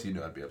 of course he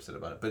knew I'd be upset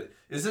about it. But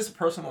is this a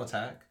personal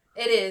attack?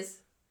 It is.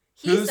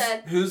 He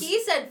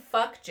said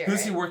fuck Jared.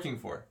 Who's he working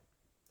for?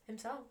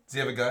 Himself. Does he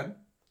have a gun?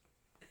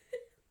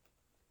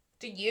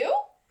 Do you?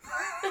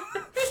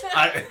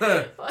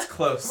 It's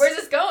close. Where's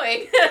this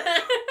going?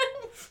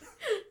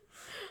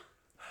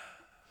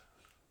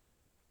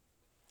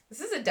 Is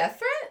this a death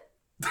threat?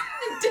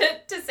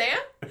 to Sam?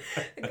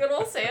 Good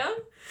old Sam?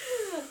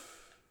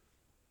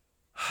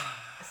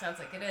 Sounds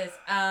like it is.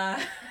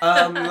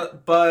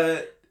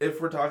 But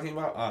if we're talking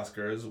about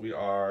Oscars, we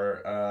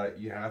are,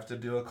 you have to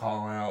do a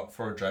call out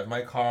for Drive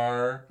My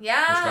Car.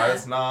 Yeah.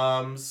 Miss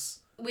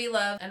noms. We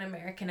love an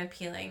American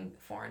appealing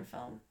foreign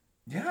film.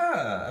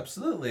 Yeah,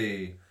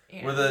 absolutely.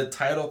 Yeah. Where the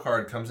title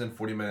card comes in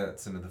 40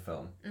 minutes into the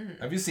film.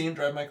 Mm-hmm. Have you seen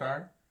Drive My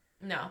Car?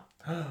 No.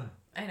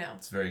 I know.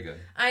 It's very good.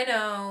 I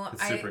know.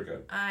 It's super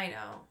good. I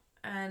know.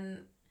 And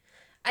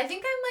I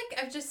think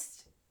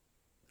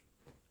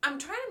I'm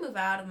trying to move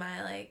out of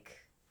my, like,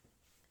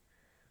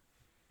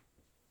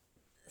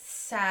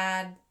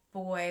 sad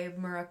boy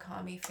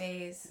Murakami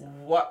phase.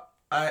 What?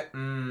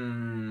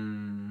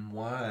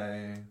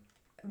 Why?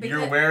 Because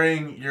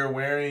you're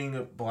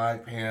wearing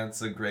black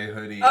pants, a gray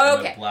hoodie,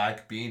 and a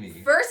black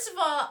beanie. First of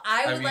all,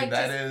 I would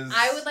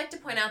like to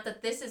point out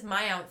that this is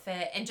my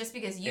outfit, and just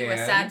because a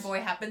sad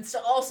boy, happens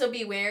to also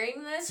be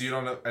wearing this. So you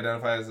don't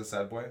identify as a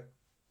sad boy?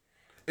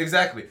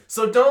 Exactly.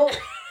 So don't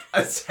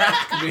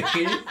attack me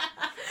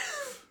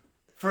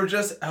for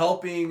just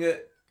helping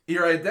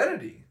your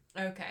identity.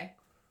 Okay.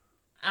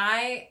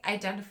 I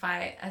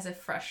identify as a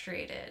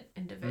frustrated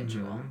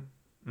individual.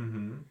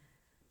 Mm-hmm.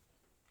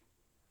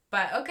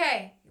 But,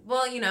 okay.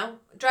 Well,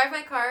 Drive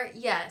My Car,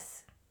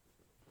 yes.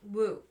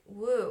 Woo.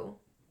 Woo.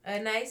 A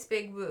nice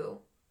big woo.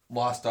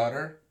 Lost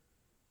Daughter?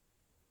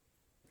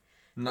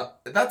 No,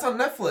 that's on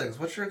Netflix.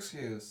 What's your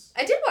excuse?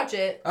 I did watch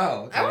it.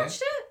 Oh, okay. I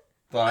watched it.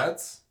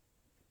 Thoughts?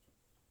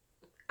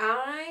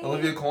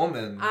 Olivia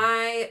Colman.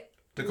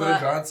 Dakota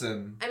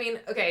Johnson. I mean,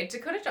 okay,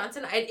 Dakota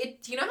Johnson.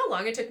 Do you know how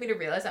long it took me to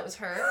realize that was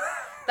her?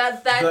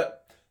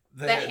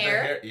 The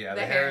hair. Yeah,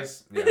 the hair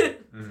is. Yeah.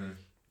 Mm-hmm.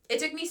 It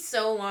took me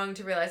so long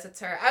to realize it's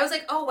her. I was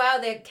like, oh wow,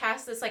 they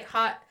cast this like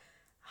hot.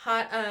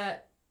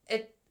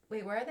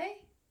 Wait, where are they?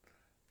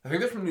 I think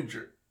they're from New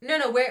Jersey.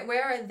 No,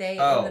 where are they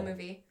in the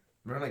movie?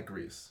 They're in like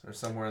Greece or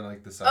somewhere in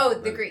like the south. Oh,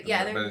 the Greece,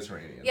 yeah,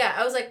 Mediterranean. Yeah,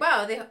 I was like,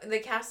 wow, they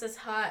cast this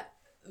hot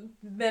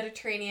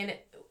Mediterranean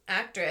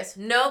actress.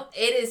 Nope,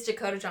 it is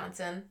Dakota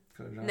Johnson.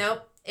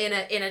 Nope, in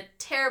a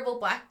terrible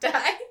black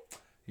dye.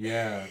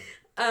 Yeah.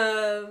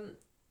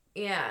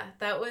 Yeah,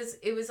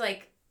 it was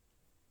like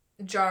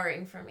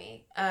jarring for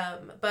me.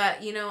 But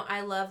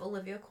I love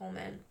Olivia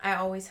Colman. I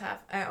always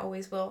have. I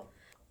always will.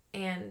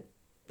 And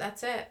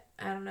that's it.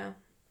 I don't know.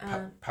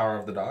 Power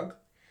of the Dog?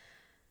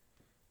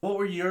 What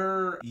were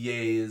your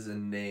yays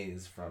and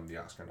nays from the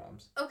Oscar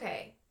noms?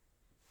 Okay.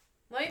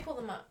 Let me pull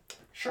them up.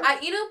 Sure.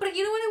 But you know what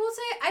I will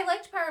say? I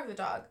liked Power of the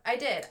Dog. I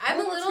did.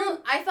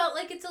 I felt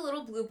like it's a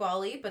little blue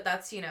ball-y, but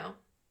that's,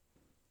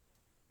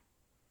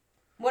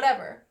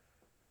 whatever.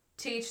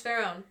 To each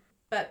their own.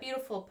 But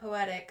beautiful,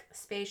 poetic,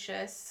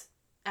 spacious,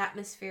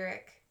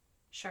 atmospheric.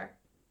 Sure.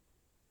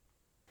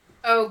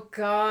 Oh,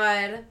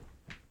 God.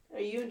 Are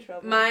you in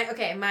trouble?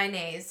 My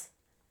nays.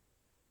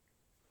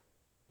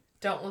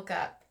 Don't Look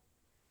Up.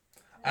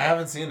 I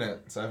haven't seen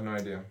it, so I have no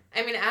idea.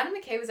 I mean, Adam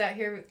McKay was out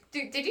here.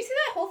 Dude, did you see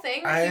that whole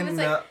thing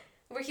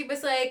where he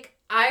was like,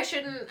 I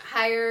shouldn't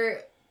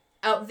hire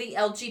the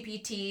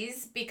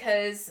LGBTs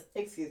because...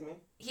 Excuse me.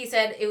 He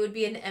said it would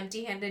be an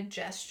empty-handed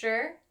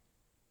gesture.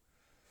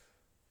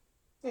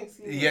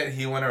 Excuse me. Yet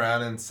he went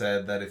around and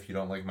said that if you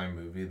don't like my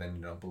movie, then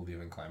you don't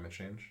believe in climate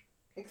change.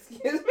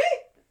 Excuse me?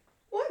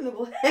 What in the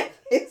Black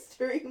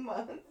History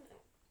Month?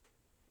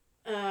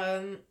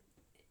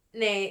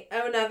 Nay.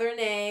 Oh, another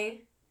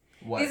nay.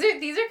 What? These are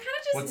kind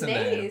of just What's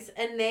nays.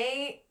 A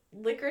nay,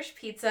 Licorice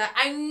Pizza.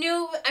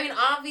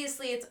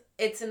 Obviously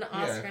it's an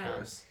Oscar. Yeah, of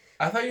course.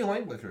 I thought you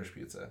liked Licorice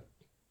Pizza.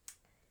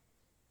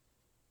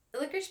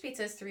 Licorice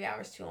Pizza is 3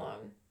 hours too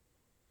long.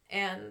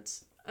 And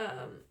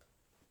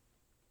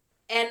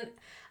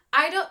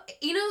I don't,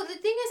 the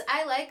thing is,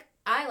 I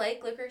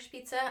like Licorice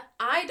Pizza.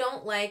 I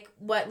don't like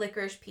what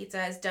Licorice Pizza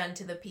has done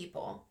to the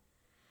people.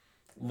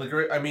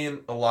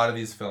 A lot of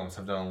these films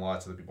have done a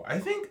lot to the people. I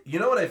think,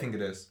 what I think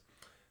it is?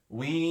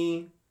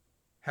 We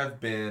have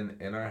been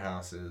in our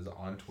houses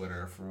on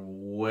Twitter for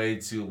way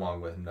too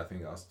long with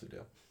nothing else to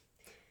do.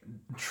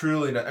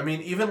 Truly not.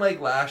 Even like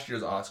last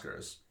year's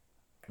Oscars,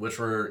 which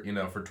were,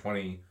 for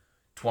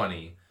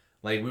 2020,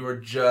 like we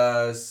were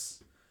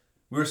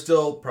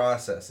still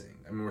processing.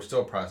 We're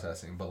still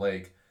processing, but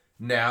like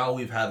now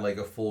we've had like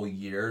a full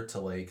year to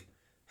like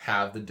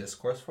have the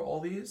discourse for all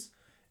these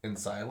in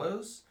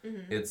silos.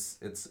 Mm-hmm. It's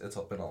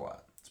been a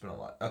lot. It's been a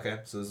lot. Okay,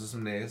 so those are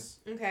some nays.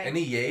 Okay.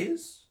 Any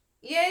yays?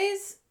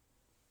 Yays?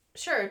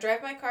 Sure.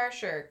 Drive My Car?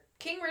 Sure.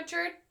 King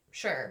Richard?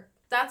 Sure.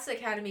 That's the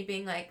Academy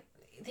being like,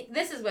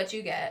 this is what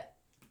you get.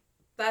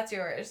 That's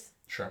yours.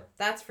 Sure.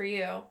 That's for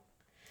you.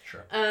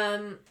 Sure.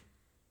 And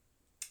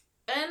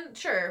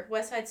sure,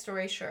 West Side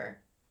Story, sure.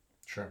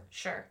 Sure.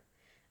 Sure.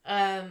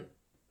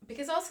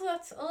 Because also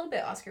that's a little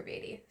bit Oscar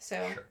baity.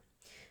 So sure.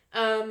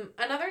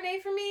 Another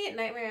name for me,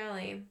 Nightmare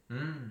Alley.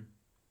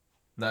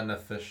 Not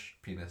enough fish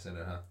penis in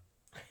it, huh?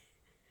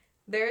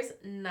 There's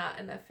not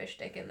enough fish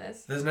dick in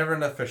this. There's never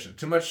enough fish.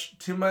 Too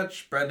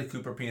much Bradley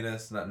Cooper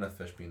penis, not enough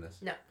fish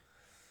penis. No.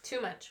 Too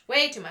much.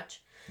 Way too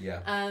much.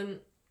 Yeah.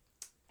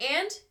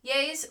 And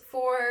yays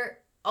for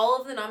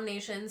all of the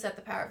nominations that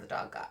The Power of the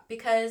Dog got,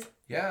 because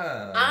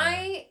yeah.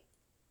 I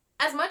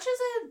as much as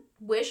I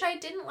wish I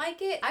didn't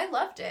like it, I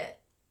loved it.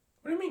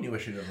 What do you mean you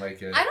wish you didn't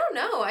like it? I don't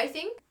know. I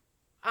think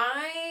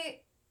I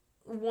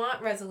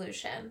want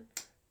resolution.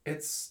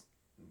 It's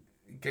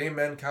gay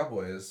men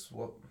cowboys.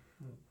 What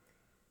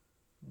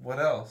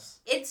else?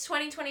 It's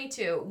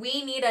 2022.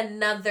 We need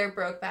another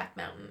Brokeback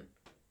Mountain.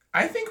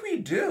 I think we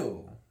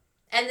do.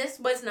 And this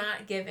was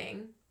not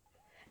giving.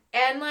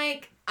 And,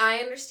 like, I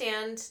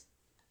understand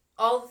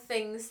all the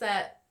things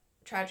that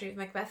Tragedy of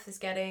Macbeth is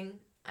getting.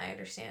 I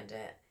understand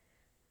it.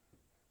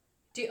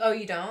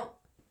 You don't?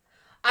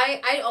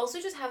 I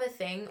also just have a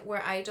thing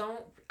where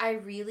I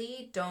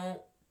really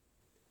don't,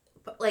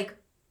 like,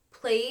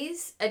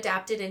 plays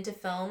adapted into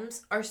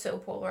films are so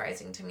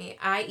polarizing to me.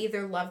 I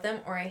either love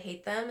them or I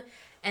hate them,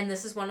 and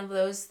this is one of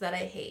those that I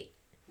hate.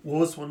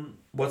 What's one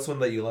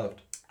that you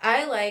loved?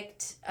 I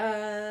liked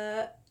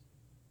Ma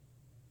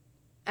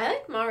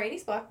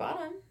Rainey's Black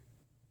Bottom.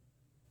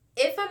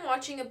 If I'm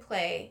watching a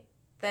play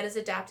that is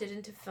adapted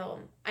into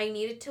film, I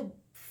need it to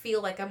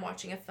feel like I'm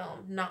watching a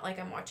film, not like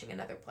I'm watching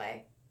another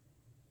play.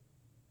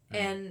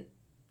 And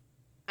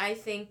I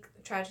think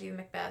Tragedy of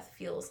Macbeth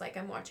feels like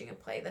I'm watching a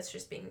play that's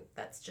just been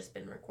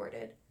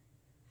recorded.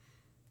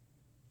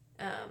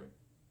 Yeah,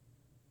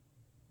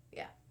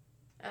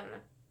 I don't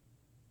know.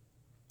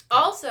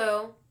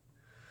 Also,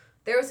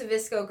 there was a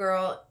Visco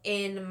girl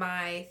in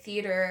my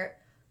theater,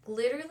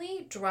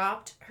 literally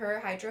dropped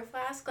her hydro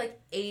flask like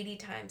 80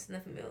 times in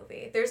the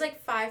movie. There's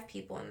like 5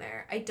 people in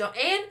there.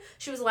 And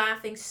she was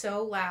laughing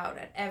so loud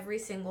at every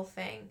single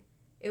thing.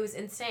 It was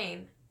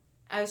insane.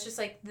 I was just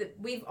like,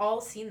 we've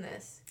all seen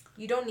this.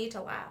 You don't need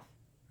to laugh.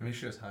 Maybe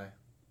she was high.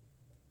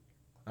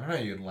 I don't know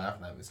how you'd laugh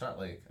at that. It's not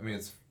like, I mean,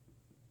 it's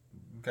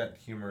got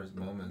humorous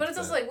moments. But it's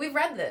also like, we've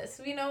read this.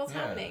 We know what's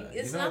happening.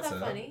 It's not that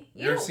funny.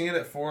 You're seeing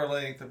it for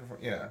like the before.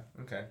 Yeah,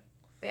 okay.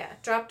 Yeah,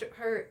 dropped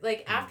her,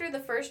 like, after the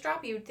first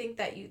drop, you would think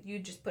that you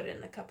just put it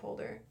in the cup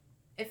holder.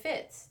 It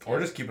fits. Or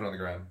just keep it on the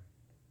ground.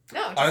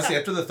 No. Honestly,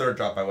 after the third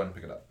drop, I wouldn't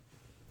pick it up.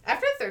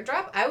 After the third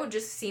drop, I would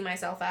just see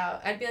myself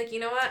out. I'd be like,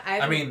 you know what? I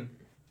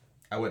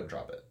wouldn't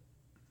drop it.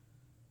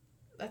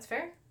 That's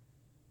fair.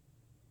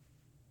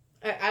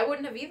 I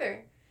wouldn't have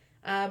either.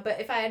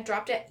 But if I had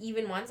dropped it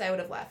even once, I would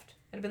have left.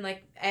 I'd have been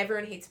like,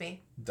 everyone hates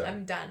me. Done.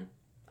 I'm done.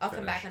 I'll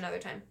come back another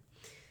time.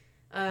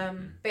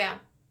 But yeah,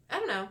 I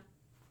don't know.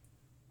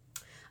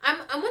 I'm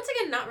once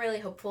again not really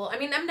hopeful. I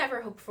mean, I'm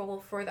never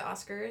hopeful for the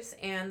Oscars,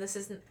 and this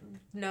is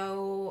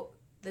no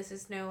what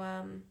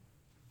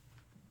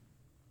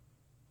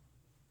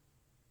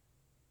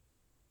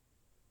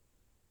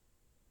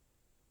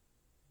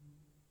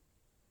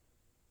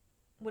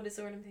is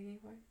the word I'm thinking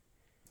for?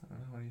 I don't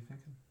know. What are you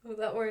thinking? Oh,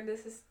 that word.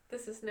 This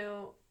is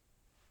no.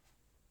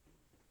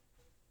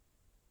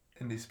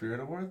 Indie Spirit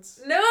Awards?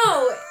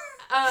 No.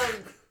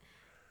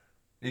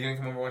 You gonna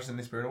come over and watch the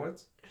Indie Spirit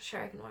Awards?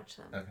 Sure, I can watch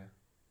them. Okay.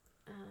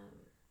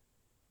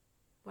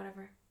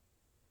 Whatever.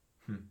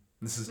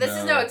 This is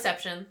no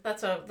exception.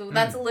 That's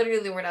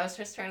literally the word I was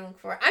just trying to look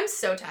for. I'm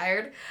so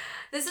tired.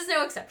 This is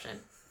no exception.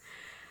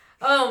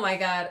 Oh my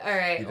god. All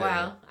right.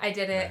 Wow. I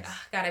did it. Nice.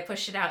 Oh, god, I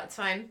pushed it out. It's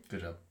fine.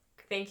 Good job.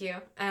 Thank you.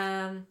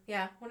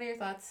 Yeah. What are your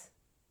thoughts?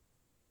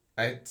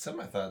 I said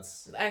my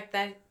thoughts.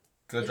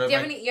 Do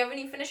you have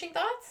any finishing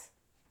thoughts?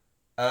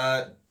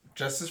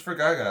 Justice for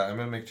Gaga. I'm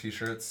gonna make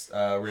t-shirts.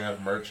 We're gonna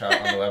have merch out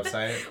on the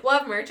website. We'll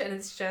have merch, and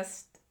it's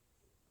just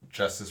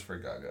Justice for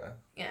Gaga.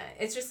 Yeah,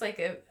 it's just like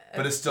a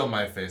but it's still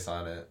my face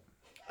on it.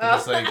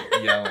 Just like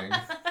yelling.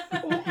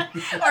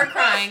 Or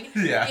crying.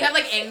 Yeah. You have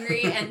like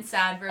angry and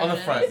sad versions. On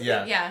the front,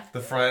 yeah. Yeah. The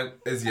front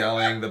is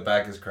yelling, the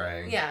back is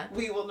crying. Yeah.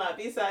 We will not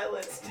be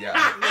silenced.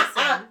 Yeah.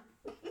 Listen.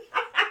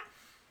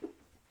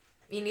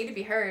 You need to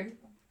be heard.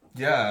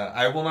 Yeah,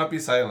 I will not be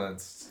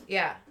silenced.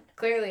 Yeah,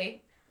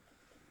 clearly.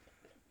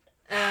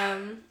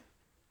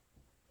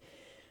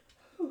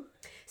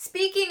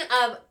 Speaking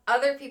of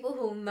other people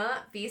who will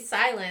not be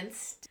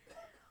silenced,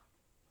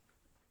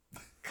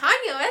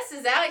 Kanye West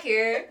is out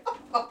here.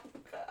 Oh,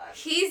 God.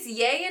 He's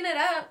yaying it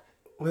up.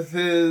 With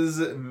his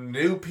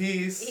new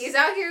piece. He's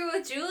out here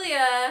with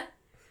Julia.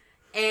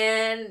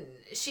 And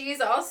she's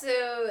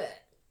also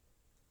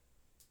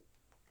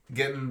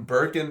getting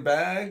Birkin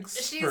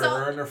bags for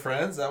her and her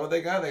friends. Is that what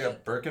they got? They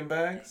got Birkin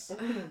bags? Oh,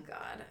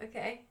 God.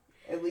 Okay.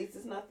 At least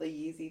it's not the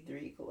Yeezy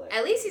 3 collection.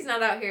 At least he's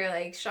not out here,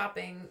 like,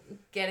 shopping,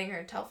 getting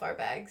her Telfar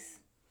bags.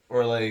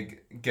 Or,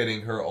 like,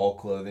 getting her all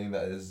clothing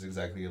that is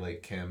exactly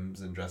like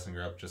Kim's and dressing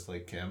her up just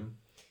like Kim.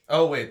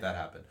 Oh, wait, that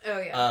happened. Oh,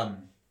 yeah.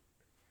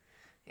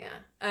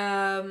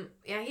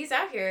 Yeah, he's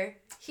out here.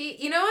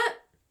 You know what?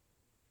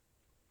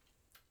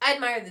 I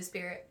admire the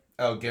spirit.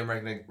 Oh, game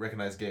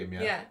recognized game,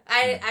 yeah. Yeah,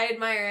 I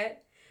admire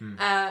it.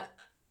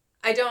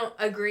 I don't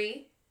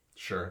agree.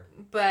 Sure.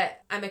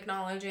 But I'm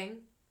acknowledging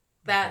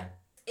that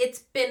it's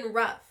been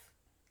rough.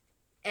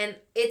 And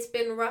it's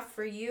been rough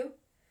for you.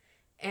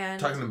 And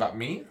talking about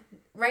me?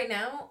 Right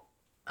now,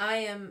 I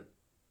am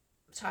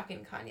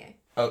talking Kanye.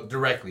 Oh,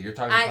 directly. You're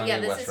talking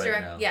Kanye West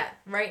right now. Yeah,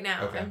 right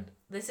now. Okay.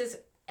 This is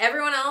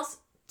everyone else.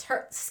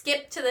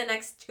 Skip to the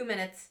next 2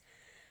 minutes.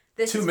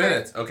 2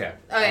 minutes? Okay.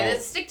 Okay,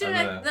 let's stick to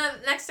the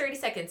next 30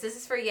 seconds. This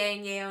is for yay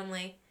and yay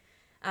only.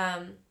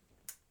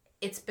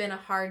 It's been a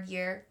hard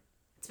year.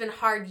 It's been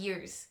hard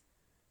years.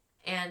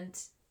 And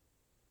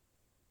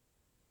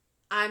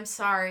I'm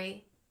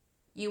sorry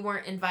you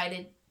weren't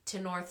invited to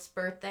North's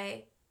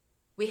birthday.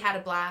 We had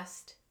a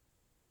blast.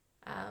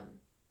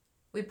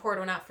 We poured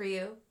one out for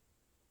you.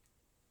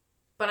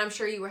 But I'm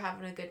sure you were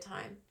having a good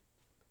time.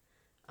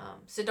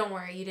 So don't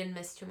worry, you didn't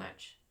miss too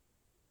much.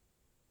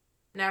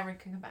 Now everyone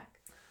can come back.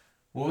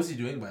 What was he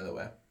doing, by the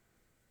way?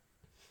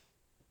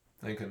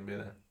 I couldn't be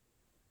there.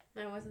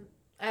 I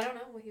don't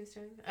know what he was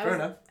doing. Fair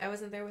enough. I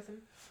wasn't there with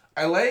him.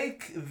 I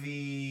like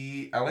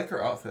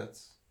her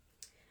outfits.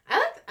 I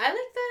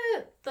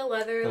like the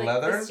leather, The like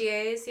leather?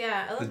 bustiers.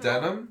 Yeah, I love The them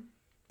all. denim.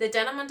 The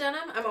denim on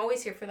denim. I'm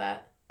always here for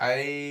that.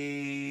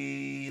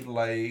 I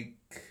like.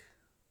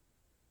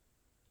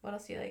 What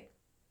else do you like?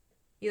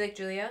 You like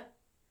Julia?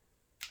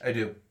 I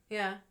do.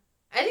 Yeah,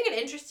 I think an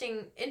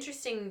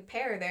interesting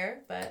pair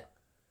there, but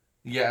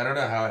Yeah, I don't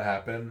know how it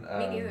happened.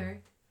 me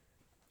neither.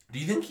 Do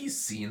you think he's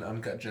seen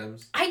Uncut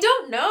Gems? I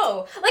don't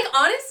know. Like,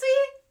 honestly,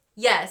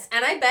 yes,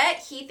 and I bet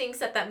he thinks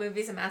that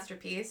movie's a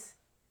masterpiece.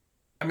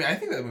 I mean, I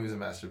think that movie's a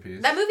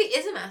masterpiece. That movie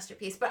is a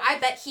masterpiece, but I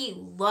bet he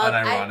loves.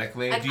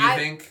 Unironically,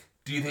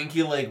 do you think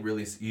he like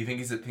really? Do you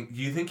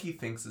think he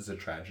thinks it's a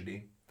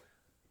tragedy?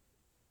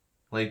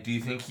 Like, do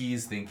you think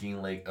he's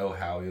thinking like, oh,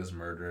 Howie was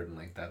murdered, and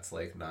like that's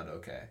like not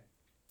okay?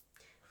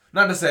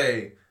 Not to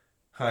say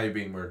Howie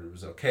being murdered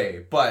was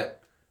okay,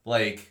 but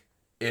like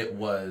it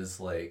was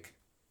like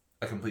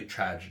a complete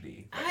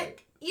tragedy. That,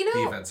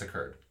 the events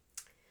occurred.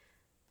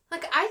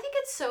 Like, I think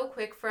it's so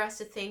quick for us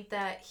to think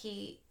that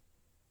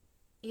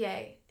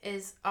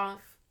is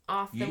off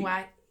the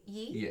wagon.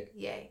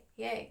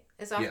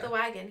 Is off the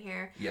wagon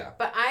here. Yeah.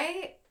 But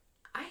I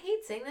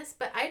hate saying this,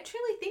 but I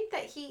truly think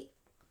that he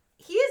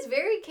is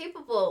very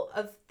capable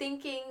of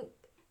thinking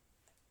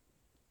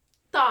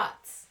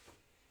thoughts.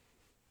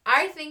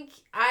 I think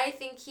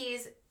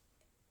he's,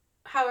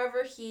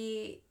 however,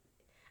 I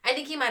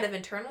think he might have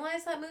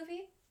internalized that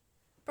movie,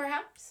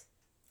 perhaps.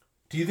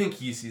 Do you think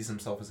he sees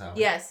himself as Howie?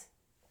 Yes.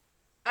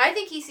 I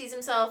think he sees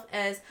himself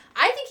as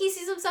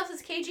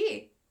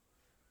KG.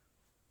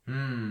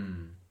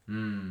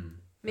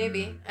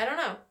 Maybe. I don't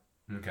know.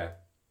 Okay.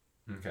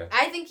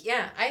 I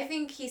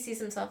think he sees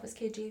himself as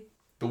KG.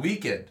 The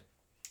Weeknd.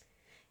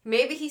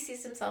 Maybe he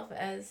sees himself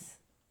as,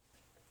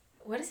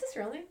 what is his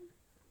real name?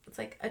 It's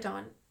like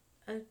Adon.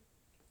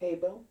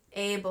 Abel.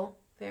 Abel.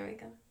 There we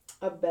go.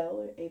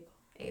 Abel or Abel?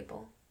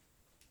 Abel.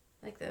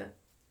 Like the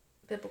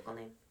biblical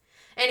name.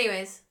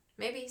 Anyways,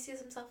 maybe he sees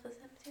himself as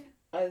him too.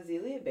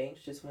 Azealia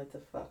Banks just went the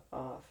fuck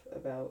off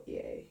about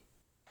Ye.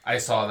 I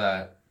saw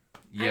that.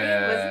 Yeah. I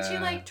mean, wasn't she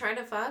like trying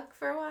to fuck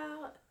for a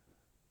while?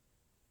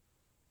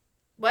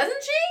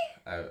 Wasn't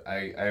she?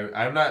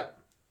 I'm not.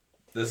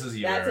 This is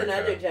you. That's Erica.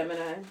 another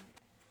Gemini.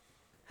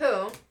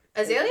 Who?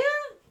 Azalea?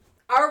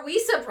 Are we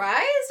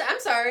surprised? I'm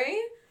sorry.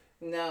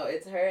 No,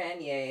 it's her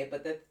and Ye,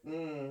 but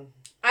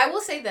I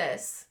will say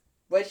this.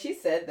 What she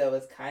said though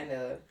is kind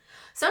of.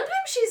 Sometimes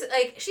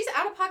she's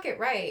out of pocket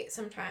right.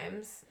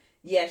 Sometimes.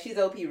 Yeah, she's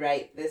OP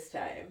right this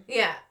time.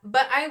 Yeah,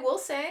 but I will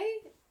say,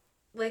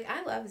 like,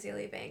 I love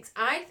Azealia Banks.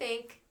 I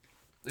think.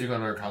 Are you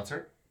going to her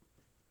concert?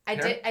 I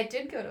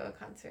did go to a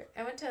concert.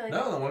 I went to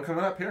No, the one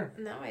coming up here.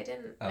 No, I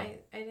didn't. Oh. I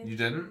didn't. You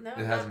didn't? No,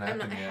 it hasn't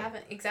happened I yet.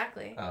 haven't.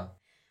 Exactly. Oh.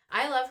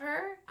 I love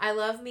her. I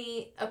love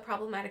me a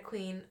problematic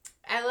queen.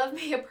 I love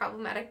me a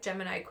problematic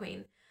Gemini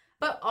queen.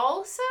 But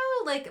also,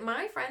 like,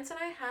 my friends and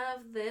I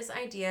have this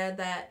idea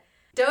that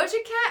Doja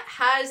Cat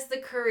has the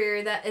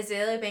career that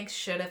Azealia Banks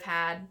should have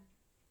had.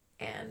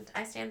 And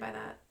I stand by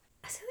that.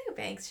 Azealia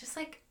Banks just,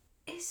 like,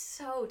 is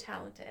so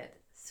talented.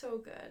 So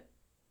good.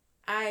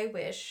 I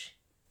wish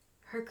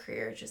her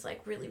career just,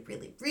 like, really,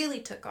 really, really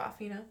took off,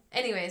 you know?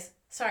 Anyways,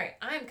 sorry.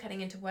 I'm cutting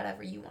into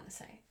whatever you want to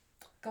say.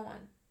 Go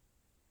on.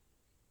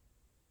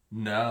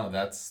 No,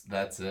 that's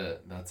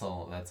it. That's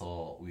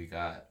all we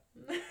got.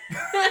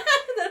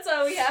 That's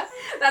all we have?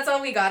 That's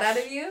all we got out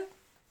of you?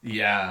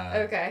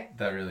 Yeah. Okay.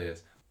 That really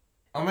is.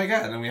 Oh my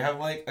god, and we have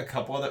like a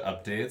couple other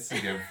updates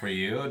to give for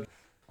you.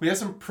 We have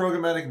some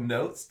programmatic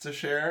notes to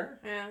share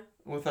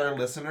with our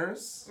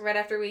listeners. Right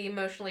after we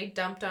emotionally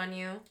dumped on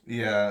you.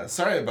 Yeah,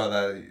 sorry about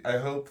that. I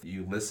hope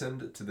you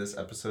listened to this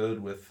episode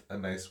with a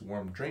nice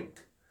warm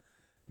drink,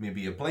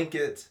 maybe a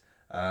blanket,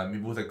 maybe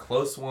with a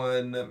close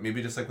one,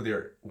 maybe just like with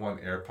your one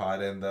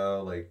AirPod in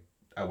though. Like,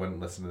 I wouldn't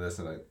listen to this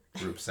in a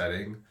group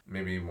setting,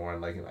 maybe more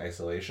in like an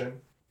isolation.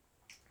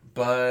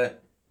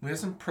 But we have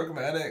some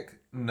programmatic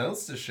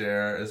notes to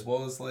share as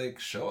well as like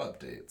show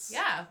updates.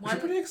 Yeah. Which are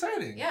pretty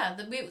exciting. Yeah.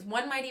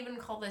 One might even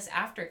call this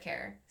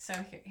aftercare. So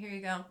here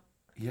you go.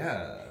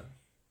 Yeah.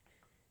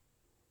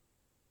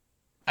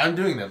 I'm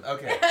doing them.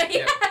 Okay.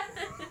 Yeah.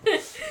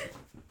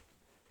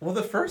 Well,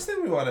 the first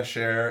thing we want to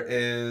share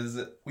is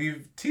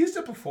we've teased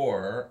it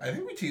before. I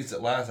think we teased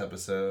it last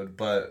episode,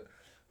 but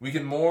we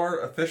can more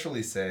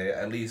officially say,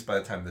 at least by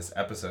the time this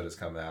episode has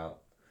come out,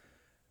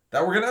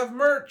 that we're going to have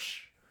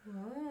merch.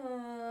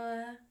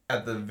 Ooh.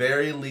 At the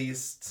very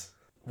least,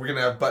 we're going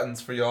to have buttons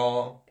for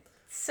y'all.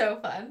 So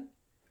fun.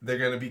 They're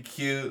going to be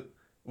cute.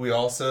 We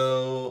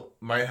also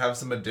might have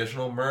some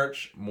additional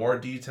merch. More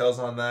details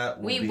on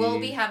that. We will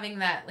be having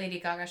that Lady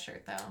Gaga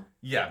shirt, though.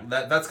 Yeah,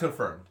 that's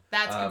confirmed.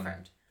 That's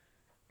confirmed.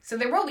 So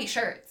there will be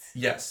shirts.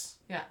 Yes.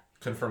 Yeah.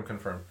 Confirm.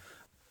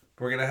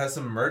 We're going to have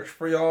some merch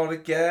for y'all to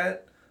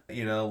get.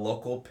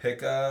 Local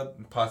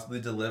pickup, possibly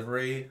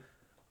delivery.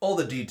 All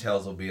the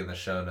details will be in the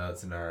show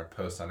notes in our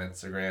post on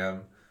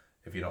Instagram.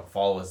 If you don't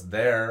follow us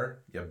there,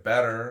 you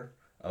better.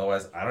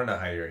 Otherwise, I don't know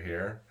how you're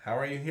here. How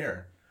are you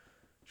here?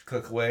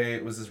 Click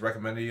away. Was this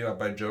recommended to you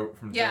by Joe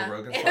Rogan's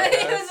podcast?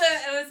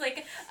 it was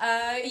like,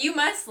 you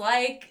must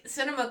like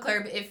Cinema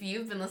Club if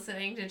you've been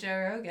listening to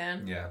Joe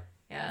Rogan. Yeah.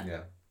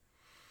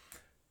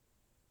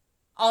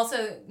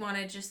 Also, want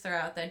to just throw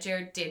out that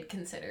Jared did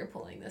consider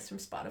pulling this from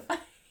Spotify.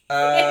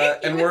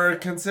 And we're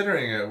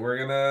considering it. We're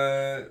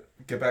gonna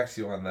get back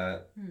to you on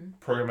that.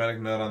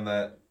 Programmatic note on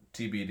that,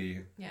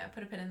 TBD. Yeah,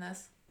 put a pin in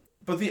this.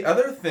 But the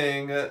other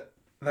thing that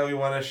we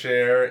want to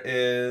share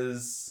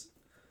is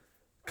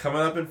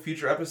coming up in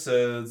future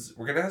episodes,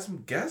 we're going to have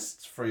some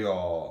guests for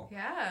y'all.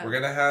 Yeah. We're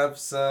going to have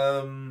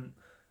some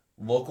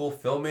local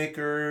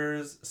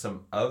filmmakers,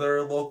 some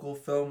other local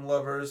film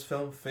lovers,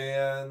 film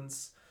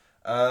fans.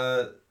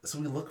 So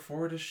we look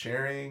forward to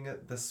sharing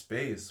the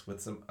space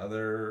with some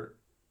other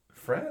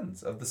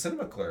friends of the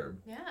Cinema Club.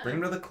 Yeah.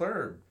 Bring them to the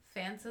club.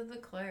 Fans of the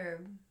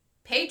club.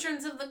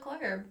 Patrons of the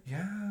club.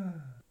 Yeah.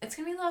 It's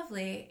going to be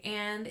lovely,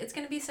 and it's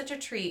going to be such a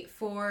treat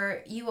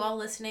for you all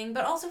listening,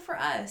 but also for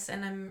us,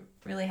 and I'm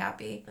really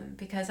happy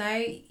because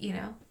I,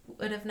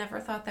 would have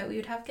never thought that we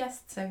would have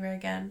guests ever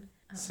again.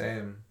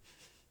 Same.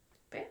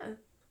 But yeah.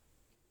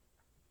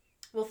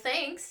 Well,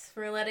 thanks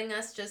for letting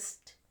us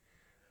just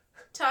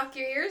talk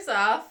your ears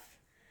off.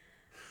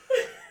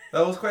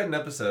 That was quite an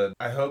episode.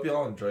 I hope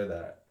y'all enjoy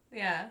that.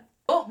 Yeah.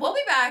 We'll be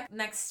back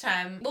next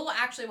time. We'll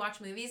actually watch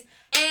movies,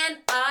 and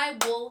I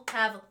will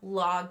have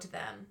logged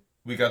them.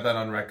 We got that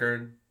on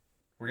record.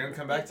 We're going to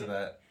come back to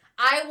that.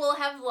 I will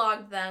have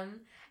logged them,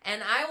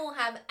 and I will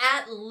have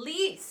at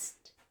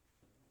least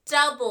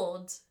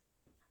doubled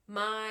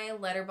my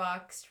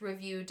Letterboxd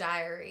review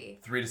diary.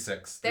 3 to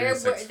 6. There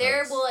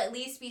will at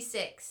least be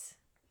 6.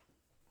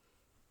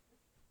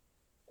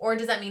 Or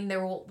does that mean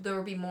there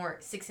will be more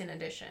 6 in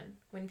addition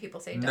when people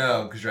say double?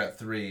 No, because you're at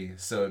 3,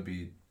 so it'd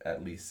be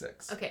at least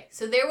 6. Okay,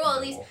 so there will at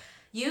least...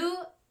 You...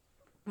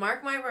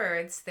 Mark my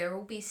words, there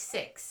will be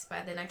 6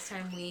 by the next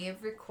time we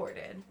have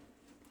recorded.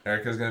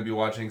 Erica's going to be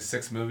watching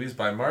 6 movies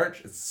by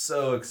March. It's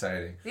so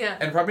exciting. Yeah.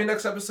 And probably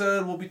next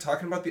episode, we'll be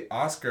talking about the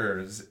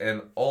Oscars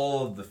and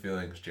all of the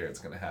feelings Jared's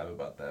going to have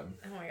about them.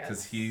 Oh my god.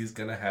 Because he's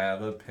going to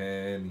have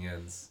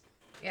opinions.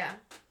 Yeah.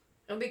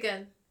 It'll be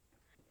good.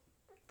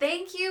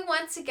 Thank you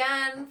once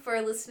again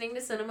for listening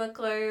to Cinema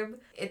Club.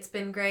 It's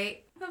been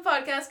great. The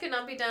podcast could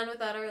not be done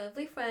without our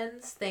lovely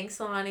friends. Thanks,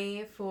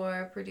 Lonnie,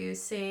 for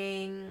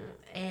producing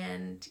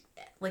and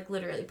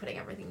literally putting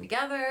everything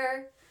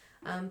together.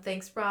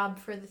 Thanks, Rob,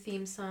 for the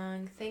theme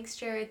song. Thanks,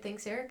 Jared.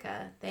 Thanks,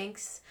 Erica. Thank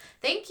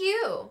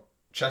you.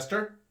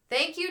 Chester?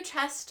 Thank you,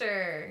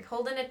 Chester.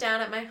 Holding it down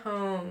at my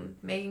home.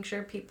 Making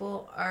sure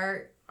people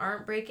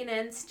aren't breaking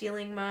in,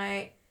 stealing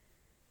my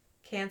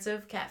cans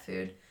of cat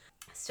food.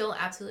 Still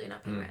absolutely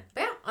not paying rent.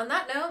 But yeah, on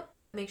that note,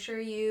 make sure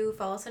you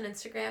follow us on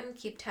Instagram.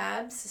 Keep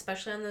tabs,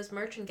 especially on those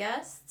merch and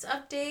guests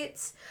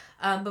updates.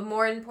 But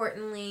more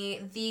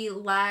importantly, the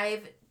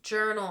live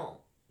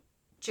journal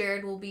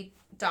Jared will be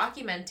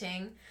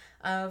documenting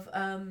of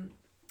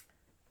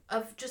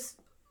just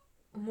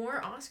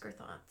more Oscar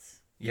thoughts.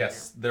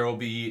 Yes, there will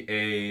be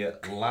a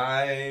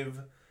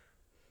live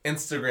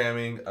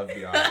Instagramming of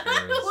the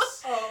Oscars.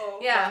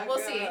 Yeah, we'll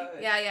see.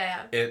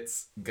 Yeah.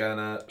 It's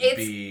gonna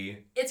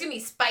be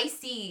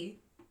spicy.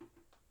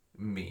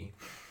 Me.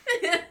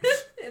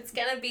 It's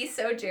gonna be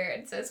so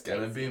Jared, so spicy. It's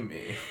gonna be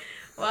me.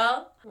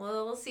 Well,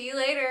 we'll see you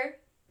later.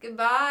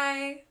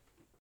 Goodbye.